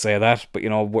I'm allowed to say that, but, you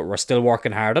know, we're still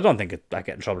working hard. I don't think I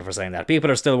get in trouble for saying that.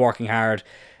 People are still working hard,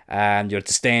 and, you know,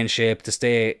 to stay in shape, to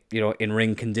stay, you know, in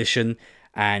ring condition.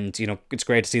 And, you know, it's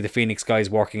great to see the Phoenix guys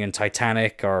working in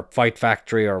Titanic or Fight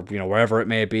Factory or, you know, wherever it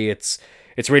may be. It's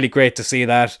really great to see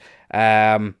that.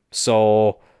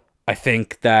 So I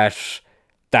think that's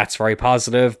very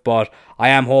positive, but I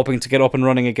am hoping to get up and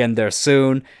running again there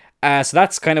soon. So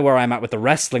that's kind of where I'm at with the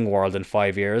wrestling world in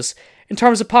 5 years. In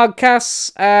terms of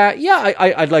podcasts,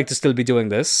 I'd like to still be doing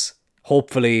this.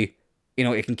 Hopefully, you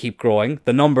know, it can keep growing.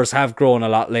 The numbers have grown a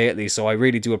lot lately, so I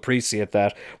really do appreciate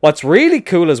that. What's really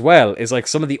cool as well is, like,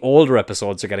 some of the older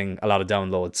episodes are getting a lot of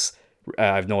downloads.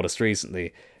 I've noticed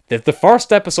recently. The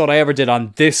first episode I ever did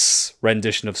on this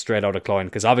rendition of Straight Outta Cloyne,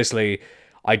 because obviously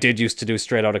I did used to do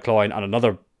Straight Outta Cloyne on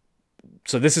another.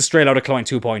 So this is Straight Outta Cloyne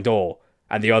 2.0,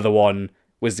 and the other one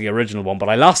was the original one, but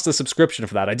I lost the subscription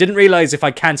for that. I didn't realize if I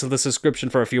canceled the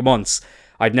subscription for a few months,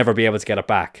 I'd never be able to get it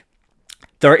back.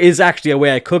 There is actually a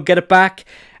way I could get it back,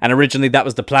 and originally that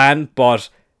was the plan, but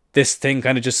this thing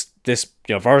kind of just, this,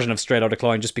 you know, version of Straight Outta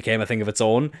Cloyne just became a thing of its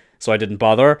own, so I didn't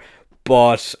bother.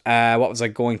 But what was I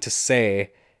going to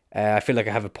say? I feel like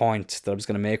I have a point that I was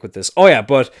going to make with this. Oh yeah,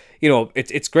 but, you know,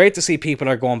 it's great to see people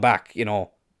are going back, you know,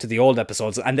 to the old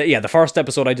episodes. And the first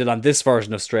episode I did on this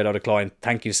version of Straight Outta Cloyne,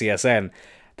 thank you CSN,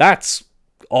 that's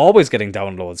always getting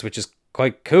downloads, which is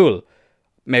quite cool.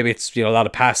 Maybe it's, you know, a lot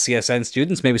of past CSN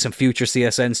students, maybe some future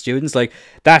CSN students. Like,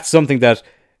 that's something that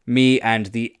me and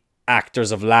the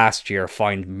actors of last year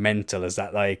find mental, is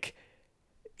that, like,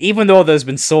 even though there's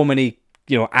been so many,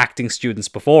 you know, acting students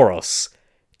before us,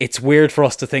 it's weird for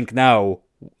us to think now,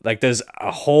 like, there's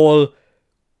a whole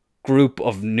group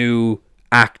of new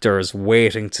actors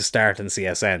waiting to start in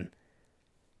CSN.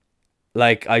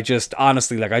 Like, I just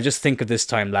think of this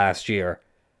time last year.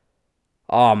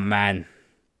 Oh man,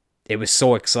 it was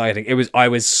so exciting. I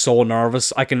was so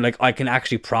nervous. I can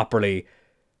actually properly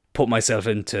put myself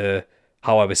into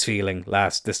how I was feeling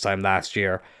this time last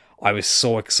year. I was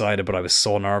so excited, but I was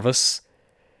so nervous.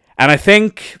 And I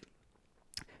think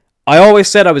I always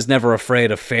said I was never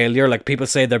afraid of failure. Like, people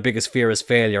say their biggest fear is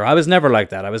failure. I was never like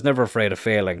that. I was never afraid of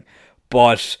failing.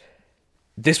 But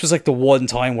this was like the one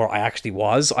time where I actually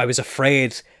was. I was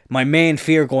afraid. My main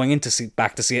fear going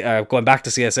back to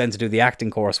CSN to do the acting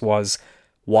course was,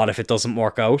 what if it doesn't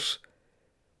work out?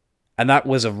 And that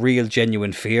was a real,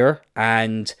 genuine fear.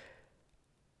 And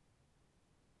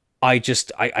I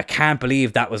can't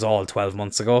believe that was all 12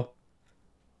 months ago.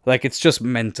 Like, it's just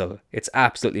mental. It's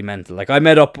absolutely mental. Like, I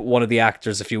met up with one of the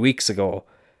actors a few weeks ago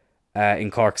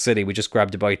in Cork City. We just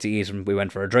grabbed a bite to eat and we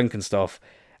went for a drink and stuff.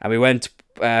 And we went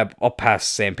up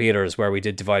past St. Peter's where we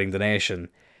did Dividing the Nation.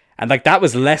 And, like, that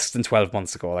was less than 12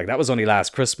 months ago. Like, that was only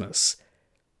last Christmas.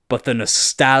 But the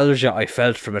nostalgia I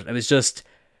felt from it was just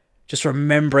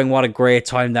remembering what a great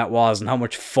time that was and how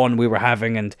much fun we were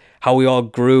having and how we all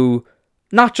grew,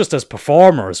 not just as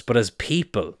performers, but as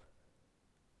people.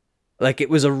 Like,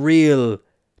 it was a real,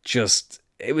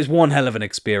 it was one hell of an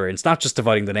experience. Not just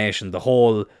Dividing the Nation, the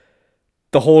whole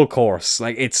course.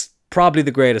 Like, it's probably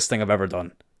the greatest thing I've ever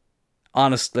done.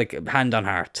 Honest, like, hand on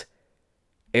heart.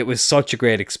 It was such a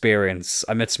great experience.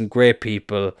 I met some great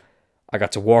people. I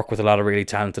got to work with a lot of really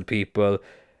talented people.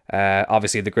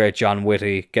 Obviously, the great John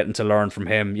Whitty, getting to learn from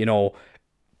him. You know,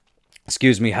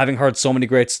 having heard so many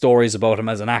great stories about him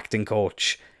as an acting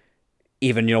coach.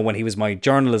 Even, you know, when he was my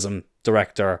journalism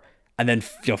director. And then,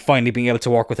 you know, finally being able to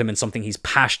work with him in something he's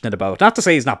passionate about. Not to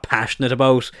say he's not passionate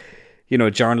about, you know,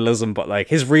 journalism, but, like,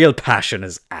 his real passion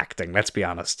is acting, let's be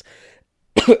honest.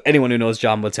 Anyone who knows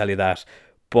John will tell you that.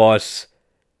 But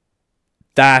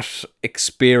that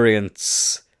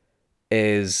experience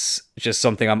is just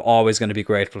something I'm always going to be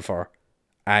grateful for.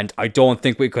 And I don't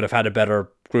think we could have had a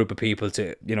better group of people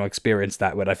to, experience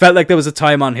that with. I felt like there was a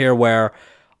time on here where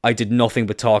I did nothing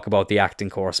but talk about the acting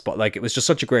course, but like it was just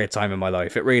such a great time in my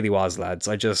life. It really was, lads.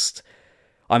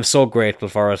 I'm so grateful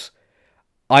for it.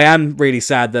 I am really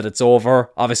sad that it's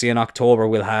over. Obviously in October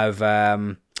we'll have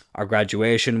our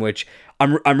graduation, which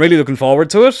I'm really looking forward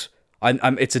to it.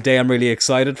 It's a day I'm really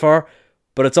excited for,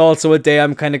 but it's also a day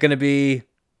I'm kind of going to be,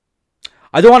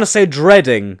 I don't want to say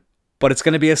dreading, but it's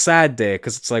going to be a sad day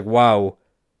because it's like, wow,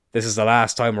 this is the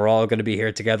last time we're all going to be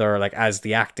here together, like as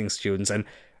the acting students, and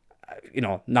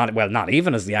not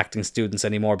even as the acting students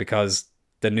anymore because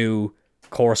the new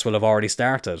course will have already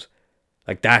started.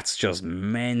 Like that's just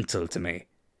mental to me,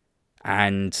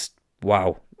 and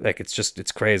wow, like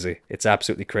it's crazy. It's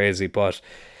absolutely crazy. But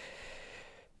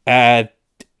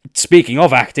speaking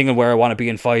of acting and where I want to be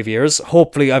in 5 years,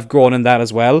 hopefully I've grown in that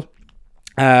as well.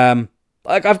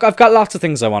 Like I've got lots of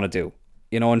things I want to do.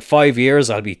 In 5 years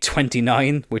I'll be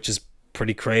 29, which is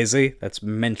pretty crazy. That's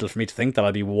mental for me to think that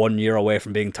I'll be 1 year away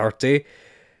from being 30.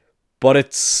 But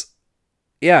it's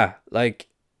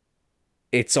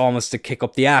almost a kick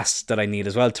up the ass that I need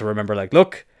as well to remember, like,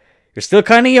 look, you're still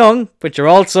kind of young, but you're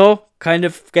also kind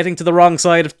of getting to the wrong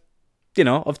side of,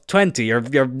 of 20.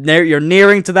 You're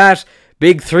nearing to that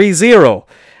big 30.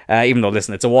 Even though,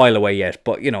 listen, it's a while away yet,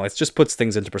 but it just puts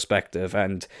things into perspective.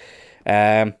 And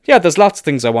there's lots of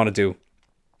things I want to do.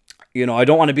 I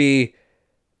don't want to be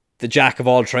the jack of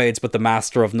all trades, but the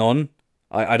master of none.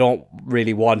 I don't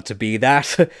really want to be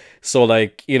that. So,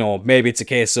 like, maybe it's a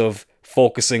case of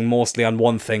focusing mostly on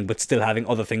one thing, but still having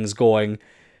other things going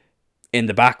in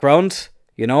the background,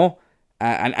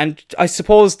 and I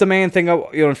suppose the main thing,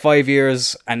 in 5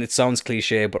 years, and it sounds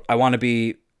cliche, but I want to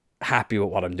be happy with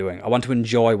what I'm doing. I want to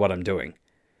enjoy what I'm doing.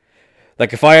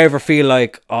 Like, if I ever feel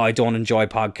like, oh, I don't enjoy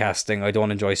podcasting, I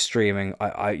don't enjoy streaming,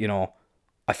 I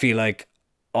feel like,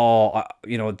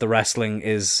 the wrestling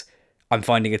is, I'm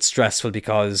finding it stressful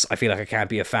because I feel like I can't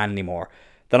be a fan anymore,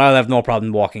 then I'll have no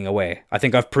problem walking away. I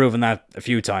think I've proven that a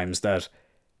few times, that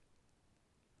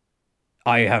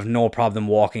I have no problem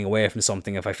walking away from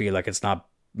something if I feel like it's not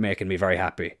making me very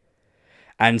happy.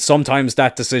 And sometimes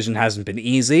that decision hasn't been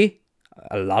easy.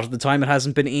 A lot of the time it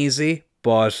hasn't been easy,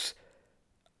 but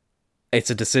it's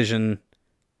a decision.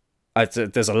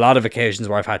 There's a lot of occasions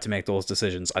where I've had to make those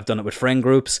decisions. I've done it with friend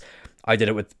groups. I did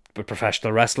it with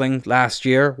professional wrestling last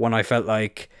year when I felt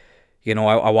like,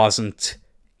 I wasn't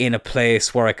in a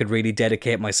place where I could really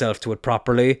dedicate myself to it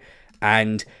properly.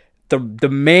 And the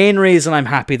main reason I'm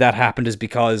happy that happened is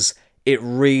because it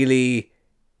really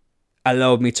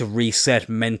allowed me to reset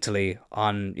mentally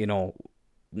on,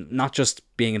 not just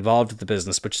being involved with the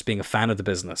business, but just being a fan of the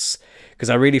business. Because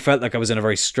I really felt like I was in a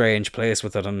very strange place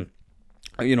with it. And,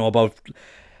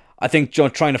 I think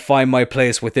trying to find my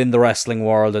place within the wrestling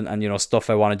world and stuff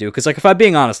I want to do. Because, like, if I'm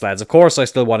being honest, lads, of course I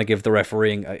still want to give the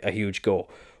refereeing a huge go.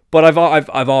 But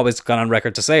I've always gone on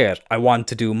record to say it. I want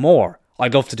to do more.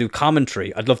 I'd love to do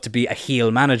commentary. I'd love to be a heel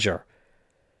manager.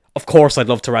 Of course, I'd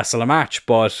love to wrestle a match,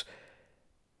 but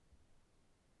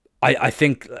I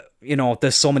think,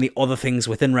 there's so many other things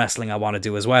within wrestling I want to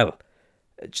do as well.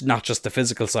 Not just the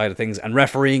physical side of things. And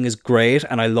refereeing is great,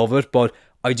 and I love it, but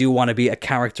I do want to be a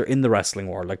character in the wrestling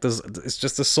world. Like,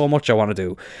 there's so much I want to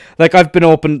do. Like, I've been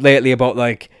open lately about,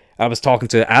 like, I was talking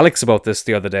to Alex about this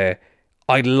the other day.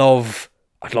 I'd love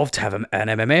to have an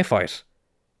MMA fight.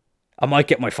 I might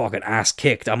get my fucking ass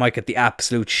kicked. I might get the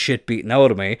absolute shit beaten out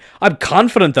of me. I'm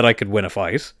confident that I could win a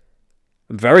fight.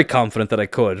 I'm very confident that I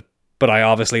could. But I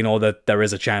obviously know that there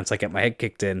is a chance I get my head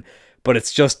kicked in. But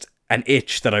it's just an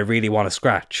itch that I really want to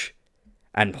scratch.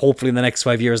 And hopefully in the next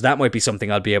 5 years, that might be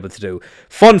something I'll be able to do.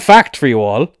 Fun fact for you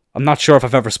all. I'm not sure if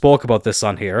I've ever spoke about this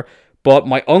on here. But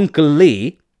my Uncle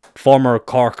Lee, former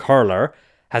Cork hurler,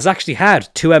 has actually had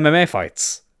 2 MMA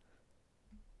fights.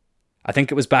 I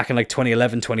think it was back in like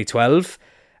 2011, 2012.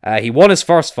 He won his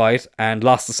first fight and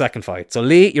lost the second fight. So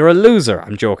Lee, you're a loser.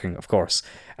 I'm joking, of course.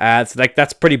 It's like,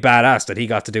 that's pretty badass that he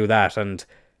got to do that, and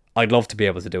I'd love to be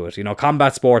able to do it.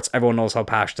 Combat sports, everyone knows how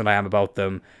passionate I am about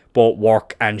them, both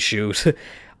work and shoot.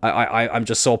 I'm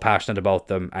just so passionate about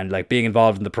them, and like being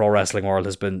involved in the pro wrestling world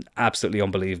has been absolutely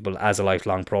unbelievable as a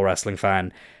lifelong pro wrestling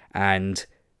fan. And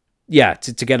yeah,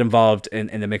 to get involved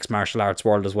in the mixed martial arts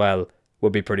world as well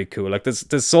would be pretty cool. Like,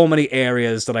 there's so many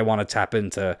areas that I want to tap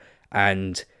into,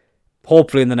 and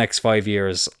hopefully in the next 5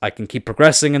 years I can keep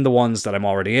progressing in the ones that I'm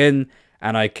already in,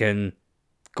 and I can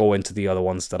go into the other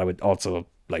ones that I would also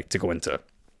like to go into.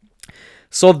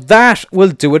 So that will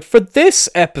do it for this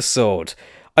episode.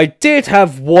 I did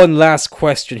have one last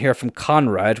question here from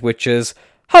Conrad, which is,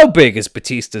 how big is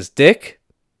Batista's dick?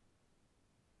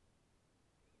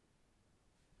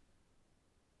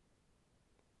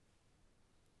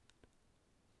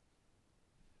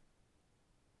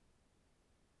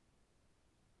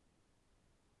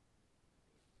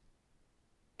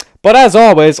 But as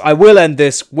always, I will end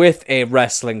this with a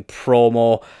wrestling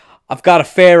promo. I've got a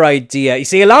fair idea. You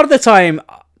see, a lot of the time,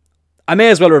 I may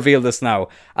as well reveal this now.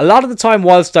 A lot of the time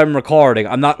whilst I'm recording,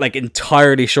 I'm not like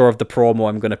entirely sure of the promo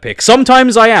I'm going to pick.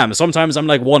 Sometimes I am. Sometimes I'm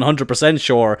like 100%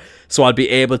 sure, so I'll be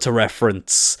able to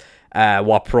reference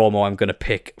what promo I'm going to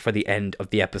pick for the end of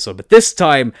the episode. But this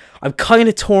time, I'm kind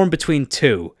of torn between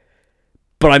two.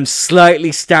 But I'm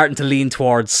slightly starting to lean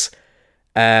towards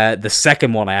the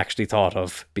second one I actually thought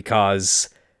of, because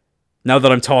now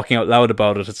that I'm talking out loud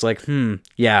about it, it's like,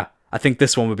 yeah, I think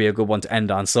this one would be a good one to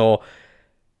end on. So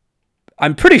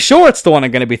I'm pretty sure it's the one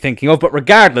I'm going to be thinking of, but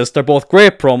regardless, they're both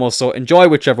great promos, so enjoy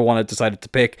whichever one I decided to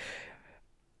pick.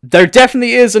 There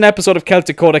definitely is an episode of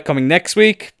Celtic Codex coming next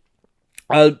week.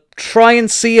 I'll try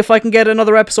and see if I can get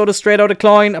another episode of Straight Outta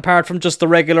Klein, apart from just the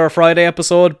regular Friday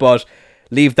episode, but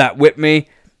leave that with me.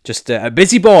 Just a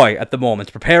busy boy at the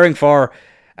moment, preparing for,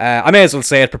 I may as well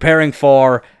say it, preparing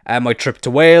for my trip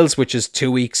to Wales, which is 2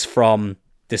 weeks from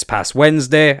this past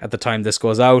Wednesday at the time this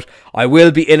goes out. I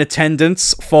will be in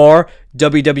attendance for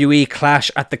WWE Clash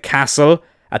at the Castle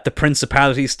at the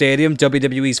Principality Stadium,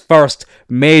 WWE's first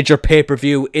major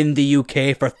pay-per-view in the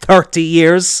UK for 30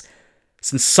 years.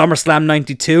 Since SummerSlam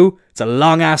 92. It's a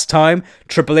long-ass time.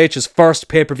 Triple H's first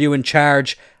pay-per-view in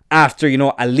charge after,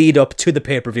 a lead up to the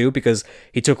pay-per-view, because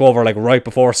he took over like right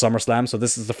before SummerSlam, so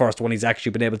this is the first one he's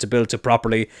actually been able to build to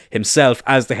properly himself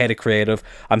as the head of creative.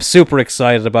 I'm super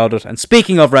excited about it, and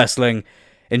speaking of wrestling,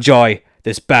 enjoy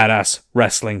this badass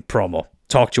wrestling promo.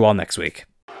 Talk to you all next week.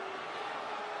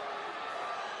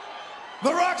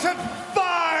 The Rock said,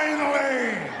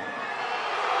 finally!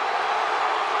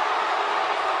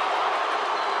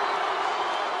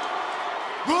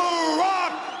 The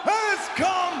Rock has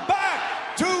come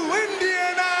back to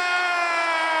Indiana!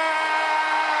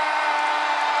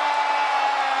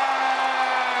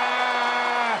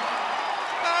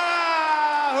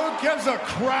 Who gives a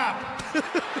crap?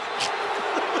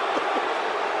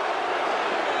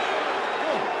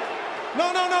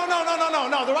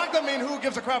 No. The Rock doesn't mean who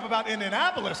gives a crap about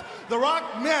Indianapolis. The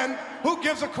Rock meant who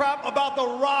gives a crap about The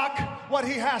Rock, what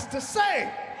he has to say.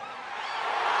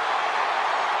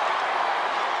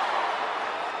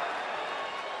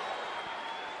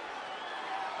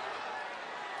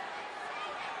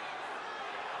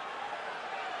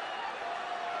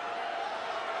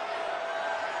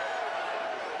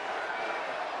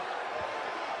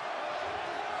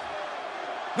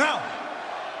 Now,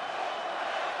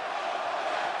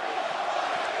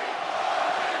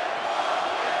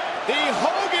 the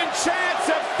Hogan chants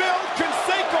have filled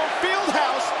Conseco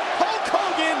Fieldhouse. Hulk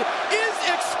Hogan is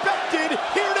expected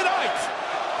here tonight.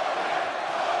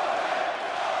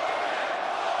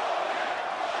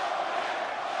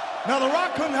 Now, The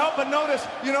Rock couldn't help but notice,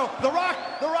 The Rock,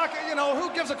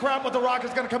 who gives a crap what The Rock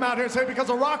is going to come out here and say, because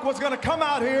The Rock was going to come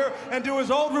out here and do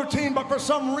his old routine, but for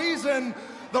some reason,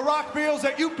 The Rock feels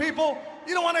that you people,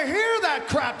 you don't want to hear that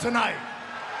crap tonight.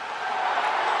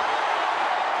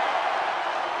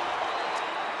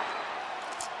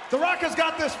 The Rock has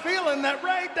got this feeling that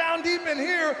right down deep in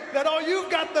here, that you've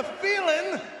got the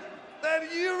feeling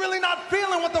that you're really not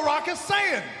feeling what The Rock is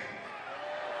saying.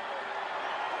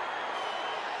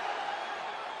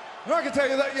 I can tell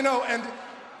you that, and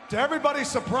to everybody's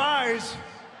surprise,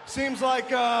 seems like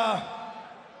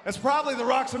it's probably The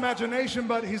Rock's imagination,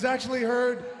 but he's actually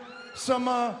heard some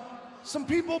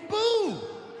people boo.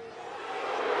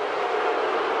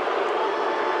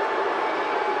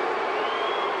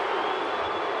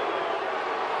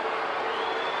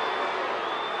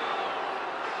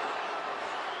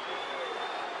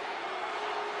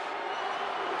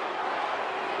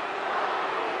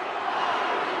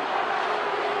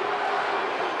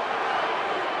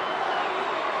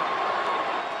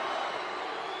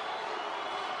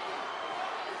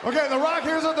 Okay, The Rock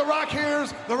hears it, The Rock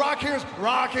hears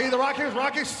Rocky, The Rock hears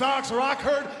Rocky sucks, The Rock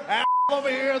heard over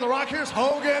here, The Rock hears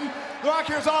Hogan, The Rock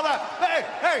hears all that.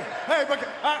 Hey!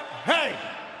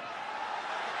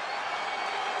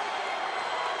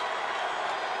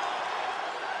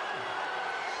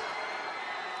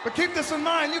 But keep this in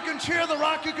mind, you can cheer The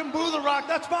Rock, you can boo The Rock,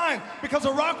 that's fine, because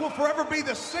The Rock will forever be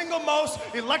the single most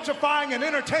electrifying and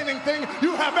entertaining thing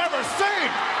you have ever seen.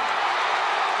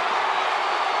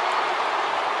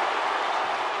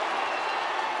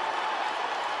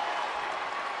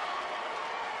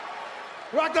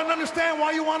 The Rock doesn't understand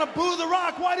why you want to boo The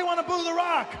Rock. Why do you want to boo The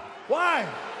Rock? Why?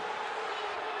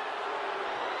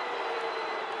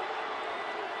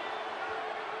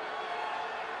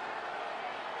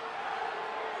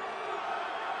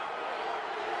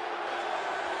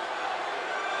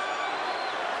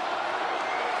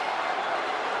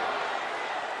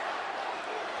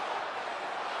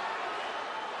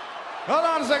 Hold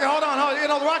on a second, hold on. You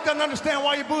know, The Rock doesn't understand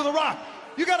why you boo The Rock.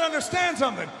 You got to understand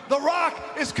something. The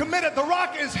Rock is committed. The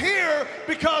Rock is here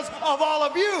because of all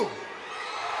of you.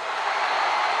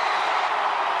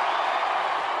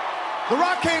 The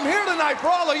Rock came here tonight for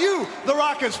all of you. The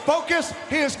Rock is focused.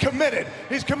 He is committed.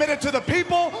 He's committed to the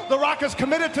people. The Rock is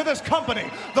committed to this company.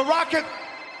 The Rock is...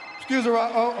 Excuse the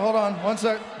Rock. Oh, hold on. One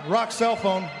sec. Rock's cell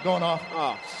phone going off.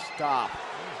 Oh, stop.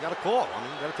 He's got a call. I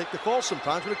mean, you got to take the call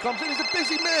sometimes when it comes in. He's a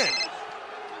busy man.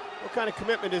 What kind of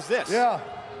commitment is this? Yeah.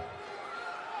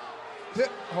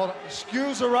 Hold on.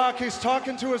 Excuse the Rock. He's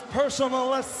talking to his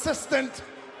personal assistant.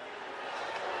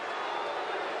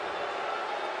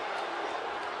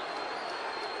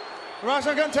 The Rock's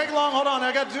not going to take long. Hold on.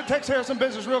 I got to take care of some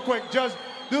business real quick. Just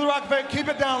do the Rock favor. Keep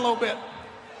it down a little bit.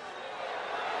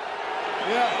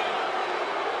 Yeah.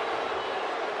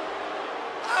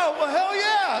 Oh, well, hell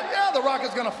yeah. Yeah, The Rock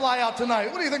is going to fly out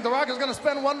tonight. What do you think? The Rock is going to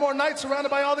spend one more night surrounded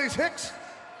by all these hicks?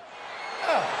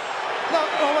 Yeah. No,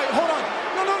 wait, hold on.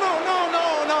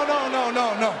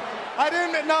 No. I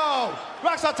didn't, no.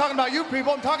 Rock's not talking about you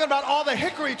people. I'm talking about all the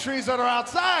hickory trees that are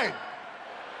outside.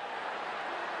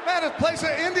 Man, this place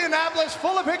in Indianapolis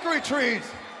full of hickory trees.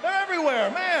 They're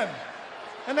everywhere, man.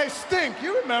 And they stink.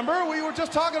 You remember, we were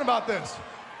just talking about this.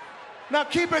 Now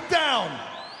keep it down.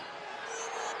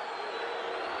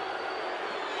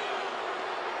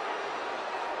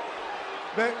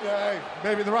 Hey,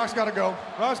 baby, The Rock's got to go.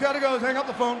 Rock's got to go. Hang up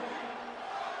the phone.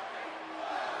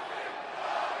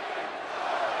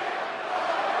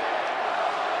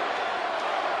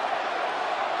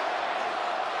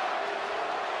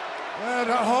 And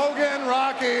Hogan,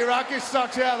 Rocky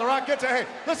sucks. Yeah, The Rock gets it. Hey,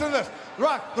 listen to this.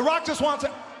 The Rock just wants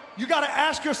to. You got to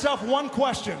ask yourself one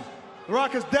question. The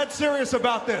Rock is dead serious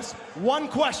about this. One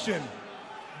question.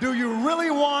 Do you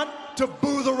really want to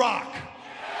boo The Rock?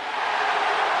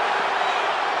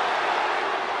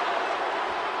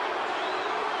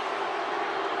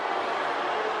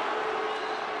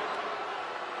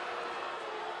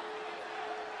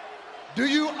 Do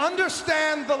you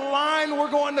understand the line we're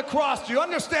going to cross? Do you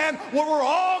understand where we're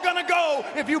all going to go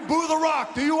if you boo The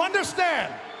Rock? Do you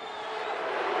understand?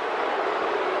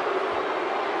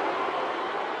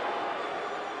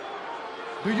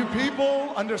 Do you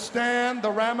people understand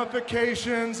the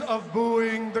ramifications of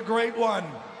booing the Great One?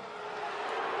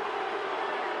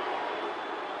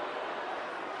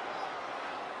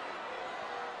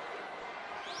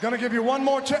 Gonna give you one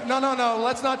more chance. No,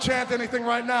 let's not chant anything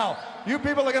right now. You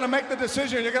people are gonna make the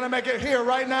decision. You're gonna make it here,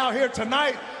 right now, here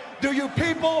tonight. Do you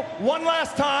people, one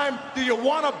last time, do you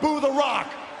wanna boo The Rock?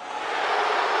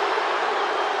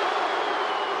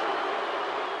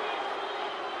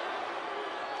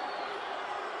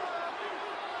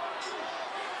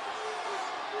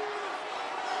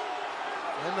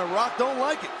 And The Rock don't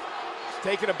like it. He's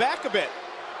taken aback a bit.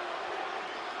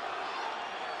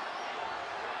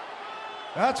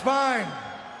 That's fine.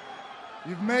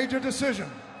 You've made your decision.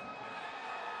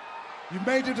 You've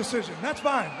made your decision. That's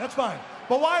fine.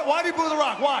 But why do you boo The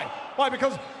Rock? Why? Why?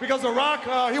 Because The Rock,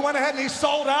 he went ahead and he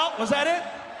sold out? Was that it?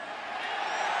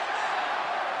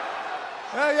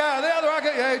 Yeah, The Rock,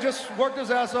 yeah, he just worked his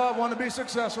ass off, wanted to be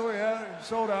successful, yeah, he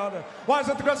sold out. Why is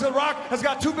it because The Rock has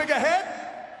got too big a head?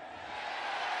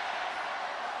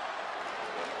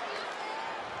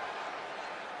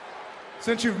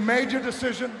 Since you've made your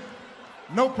decision,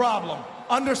 no problem.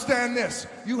 Understand this,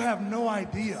 you have no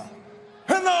idea.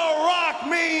 And The Rock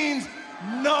means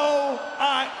no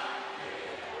idea.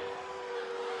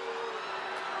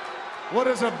 What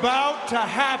is about to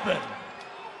happen?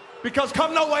 Because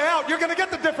come No Way Out, you're gonna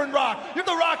get the different Rock. You're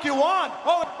the Rock you want.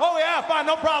 Oh yeah, fine,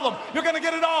 no problem. You're gonna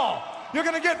get it all. You're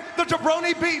gonna get the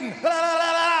jabroni beaten,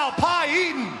 pie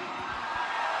eaten.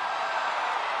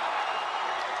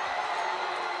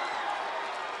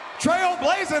 Trail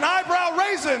blazing, eyebrow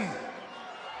raising.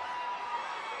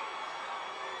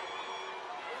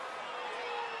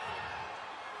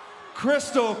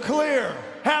 Crystal clear,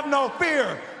 have no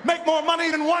fear. Make more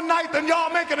money in one night than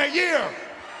y'all make in a year.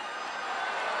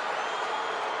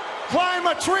 Climb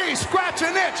a tree, scratch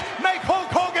an itch, make Hulk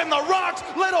Hogan The Rock's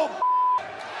little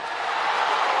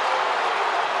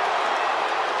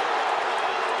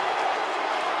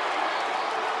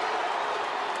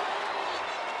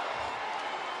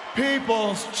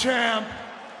People's Champ,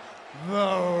 The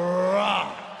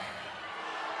Rock.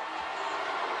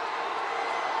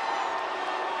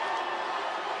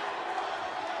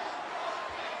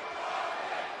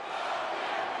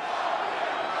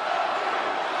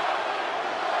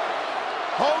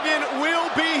 Hogan will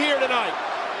be here tonight.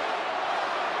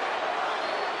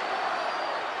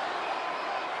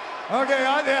 Okay,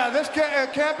 yeah,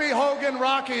 it can't be Hogan,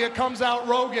 Rocky. It comes out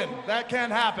Rogan. That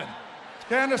can't happen.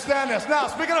 Can't understand this. Now,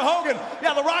 speaking of Hogan,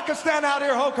 yeah, The Rock could stand out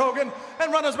here, Hulk Hogan,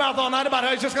 and run his mouth all night about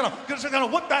how he's just gonna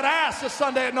whip that ass this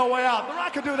Sunday at No Way Out. The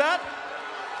Rock could do that.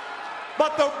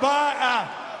 But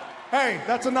hey,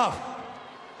 that's enough.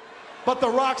 But The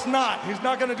Rock's not. He's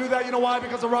not gonna do that. You know why?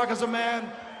 Because The Rock is a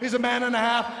man. He's a man and a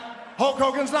half. Hulk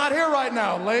Hogan's not here right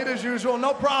now. Late as usual,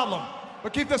 no problem.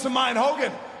 But keep this in mind,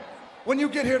 Hogan, when you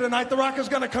get here tonight, The Rock is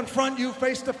gonna confront you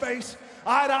face to face,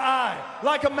 eye to eye,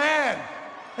 like a man.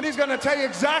 And he's gonna tell you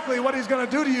exactly what he's gonna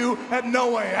do to you at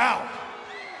No Way Out.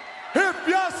 If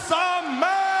you smell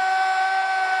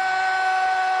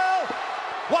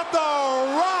what The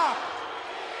Rock.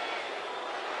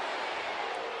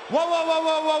 Whoa, whoa, whoa,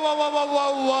 whoa, whoa, whoa,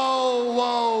 whoa,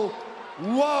 whoa,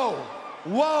 whoa, whoa,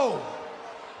 whoa.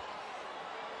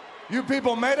 You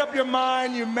people made up your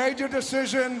mind, you made your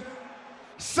decision.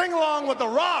 Sing along with The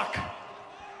Rock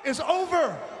is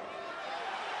over.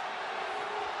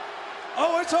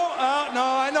 Oh, it's over. No,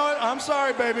 I know it. I'm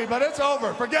sorry, baby, but it's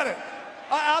over. Forget it.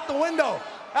 Out the window.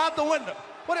 Out the window.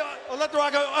 What do you, let The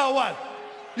Rock go? Oh, what?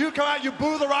 You come out, you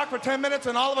boo The Rock for 10 minutes,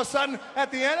 and all of a sudden,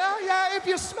 at the end, oh, yeah, if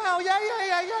you smell, yeah.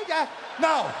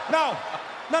 No.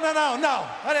 That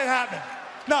ain't happening.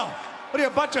 No. What are you,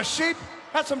 a bunch of sheep?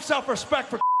 Have some self-respect,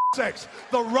 for sakes.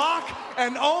 The Rock,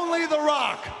 and only The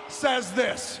Rock, says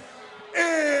this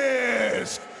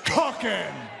is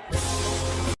cooking.